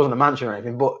it wasn't a mansion or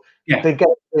anything, but they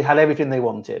had everything they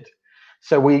wanted.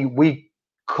 So we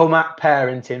come at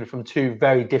parenting from two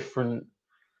very different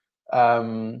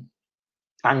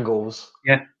angles.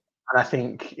 Yeah. And I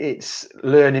think it's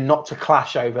learning not to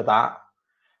clash over that,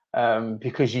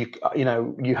 because you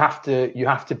have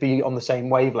to be on the same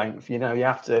wavelength. You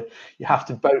have to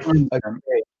both agree.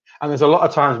 And there's a lot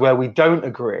of times where we don't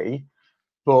agree,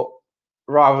 but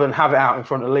rather than have it out in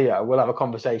front of Leo, we'll have a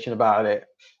conversation about it.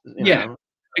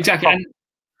 Exactly. And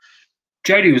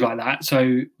Jodie was like that.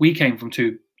 So we came from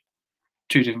two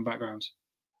different backgrounds.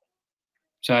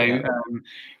 So I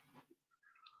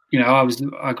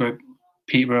grew up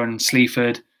Peterborough and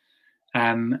Sleaford,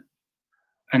 and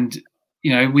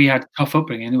we had tough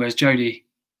upbringing, whereas Jodie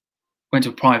went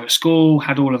to a private school,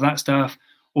 had all of that stuff,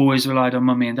 always relied on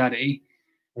mummy and daddy.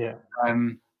 Yeah.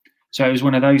 So it was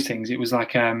one of those things. It was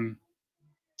like, there'd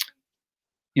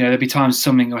be times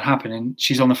something would happen and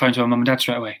she's on the phone to her mum and dad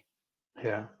straight away.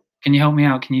 Yeah. Can you help me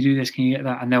out? Can you do this? Can you get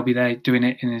that? And they'll be there doing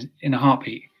it in a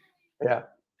heartbeat. Yeah. And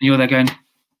you're there going,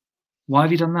 why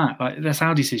have you done that? Like, that's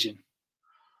our decision.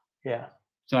 Yeah.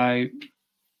 So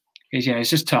it's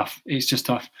just tough. It's just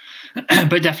tough.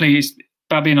 But definitely it's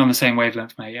about being on the same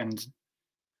wavelength, mate. And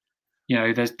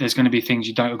there's going to be things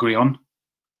you don't agree on.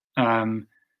 But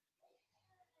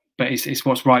it's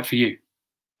what's right for you.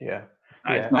 Yeah.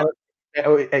 Yeah.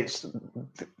 It's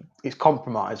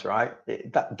compromise, right?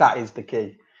 That is the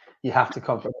key. You have to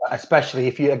compromise, especially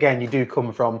if you do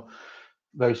come from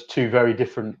those two very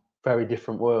different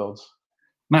worlds.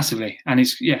 Massively. And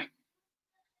it's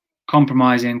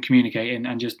compromising, communicating,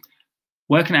 and just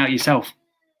working out yourself.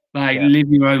 Live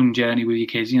your own journey with your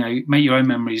kids. Make your own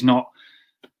memories. Not,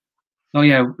 oh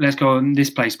yeah, let's go in this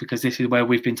place because this is where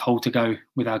we've been told to go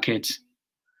with our kids.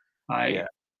 Get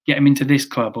them into this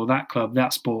club or that club,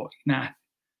 that sport. Nah,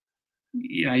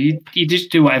 you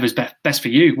just do whatever's best for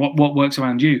you. What works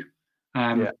around you.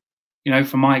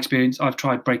 From my experience, I've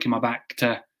tried breaking my back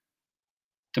to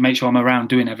make sure I'm around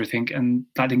doing everything, and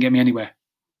that didn't get me anywhere.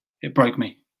 It broke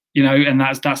me. And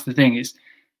that's the thing. Is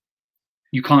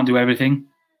you can't do everything.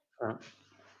 Right.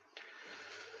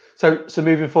 So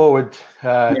moving forward,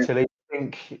 Tilly,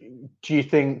 do you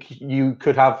think you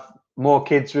could have more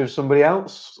kids with somebody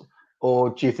else? Or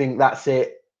do you think that's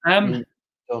it? No,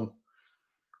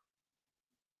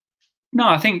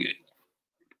 I think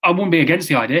I wouldn't be against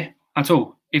the idea at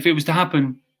all. If it was to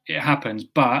happen, it happens.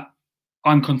 But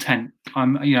I'm content.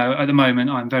 I'm, at the moment,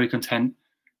 I'm very content.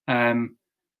 I've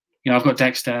got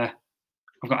Dexter,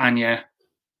 I've got Anya.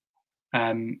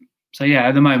 So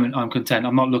at the moment, I'm content.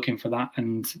 I'm not looking for that.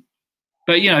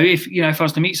 But if I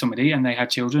was to meet somebody and they had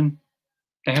children,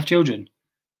 they have children.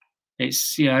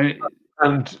 It's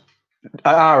and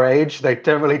at our age, they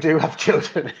generally do have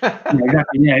children.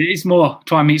 Exactly. Yeah, it's more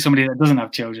try and meet somebody that doesn't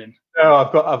have children. No,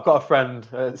 I've got a friend.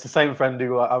 It's the same friend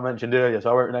who I mentioned earlier,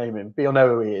 so I won't name him, but you'll know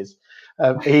who he is.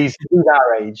 He's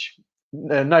our age,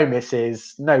 no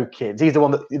misses, no kids. He's the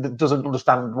one that doesn't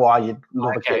understand why you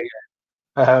love a kid.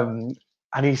 And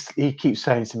he keeps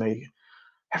saying to me,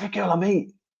 every girl I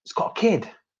meet has got a kid.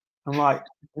 I'm like,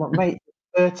 mate,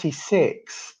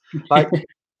 36. Like,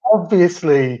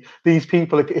 obviously, these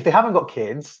people, if they haven't got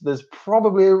kids, there's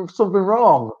probably something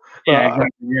wrong. Yeah,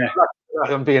 exactly, yeah.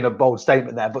 I'm being a bold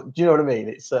statement there, but do you know what I mean?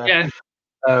 It's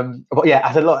but yeah,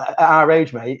 I said, look, at our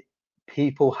age, mate,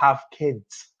 people have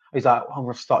kids. He's like, I'm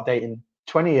going to start dating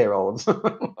 20-year-olds.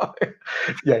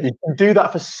 Yeah, you can do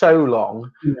that for so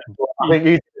long. Yeah. But I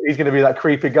think he's going to be that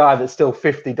creepy guy that's still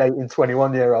 50 dating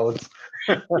 21-year-olds.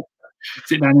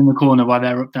 Sit down in the corner while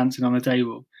they're up dancing on the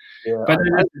table. Yeah, but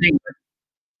that's the thing.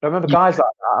 I remember guys like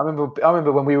that. I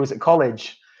remember when we was at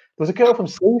college. There was a girl from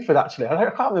Sleaford, actually. I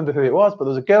can't remember who it was, but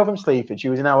there was a girl from Sleaford. She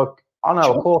was on our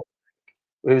course.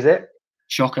 Who was it?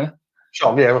 Shocker.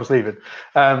 Yeah, from Sleaford.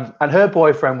 And her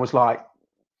boyfriend was like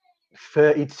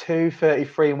 32,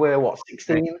 33, and we're what,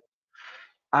 16?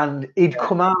 And he'd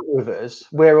come out with us.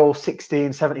 We're all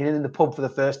 16, 17 in the pub for the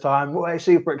first time. We're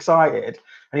super excited.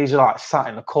 And he's like sat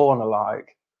in the corner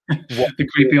like... the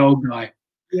creepy old guy.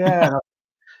 Yeah.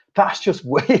 That's just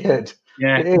weird.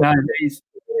 Yeah, it is. No, it is.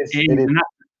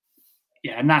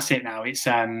 And that's it now. It's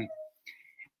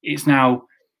now,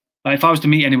 like, if I was to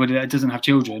meet anybody that doesn't have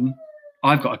children,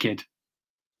 I've got a kid.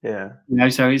 Yeah. You know,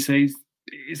 so it's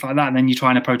like that, and then you try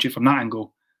and approach it from that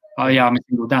angle. Oh yeah, I'm a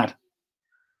single dad.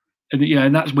 And, you know,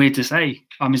 and that's weird to say.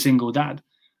 I'm a single dad.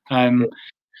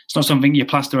 It's not something you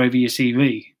plaster over your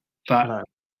CV, but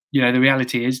you know, the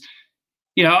reality is,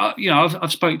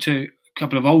 I've spoke to a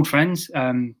couple of old friends,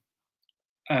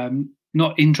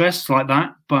 not interests like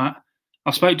that, but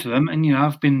I've spoke to them, and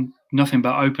I've been nothing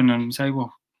but open and say,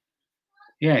 well,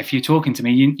 yeah, if you're talking to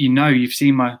me, you've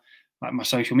seen my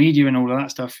social media and all of that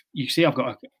stuff. You see, I've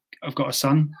got a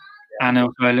son and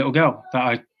also a little girl that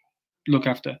I look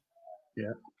after.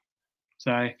 Yeah.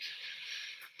 So,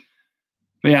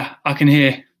 but yeah, I can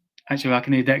hear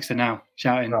Dexter now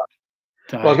shouting. Right.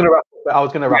 So, well, I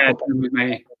was gonna wrap up.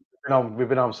 We've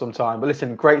been on some time, but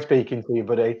listen, great speaking to you,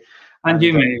 buddy. And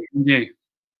you, mate. And you.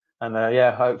 And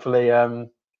yeah, hopefully,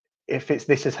 if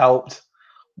this has helped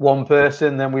one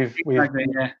person, then we've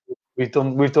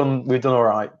done all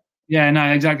right. Yeah,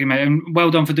 no, exactly, mate. And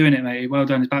well done for doing it, mate. Well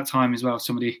done. It's about time as well.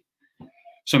 Somebody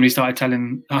started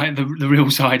telling the real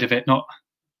side of it, not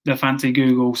the fancy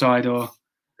Google side or.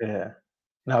 Yeah.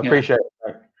 No, I appreciate it,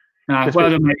 mate. No, well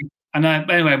done, mate. And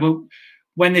anyway,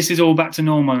 when this is all back to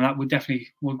normal, and that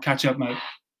we'll catch up, mate.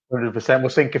 100%. We'll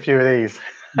sink a few of these.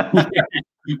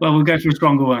 Well, we'll go for a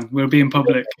stronger one. We'll be in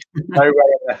public. No Ray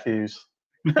Matthews.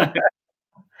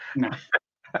 No.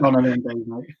 Not on them days,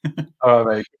 mate. All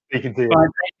right, mate. Speaking to you. All right,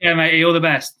 take care, mate. All the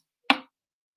best.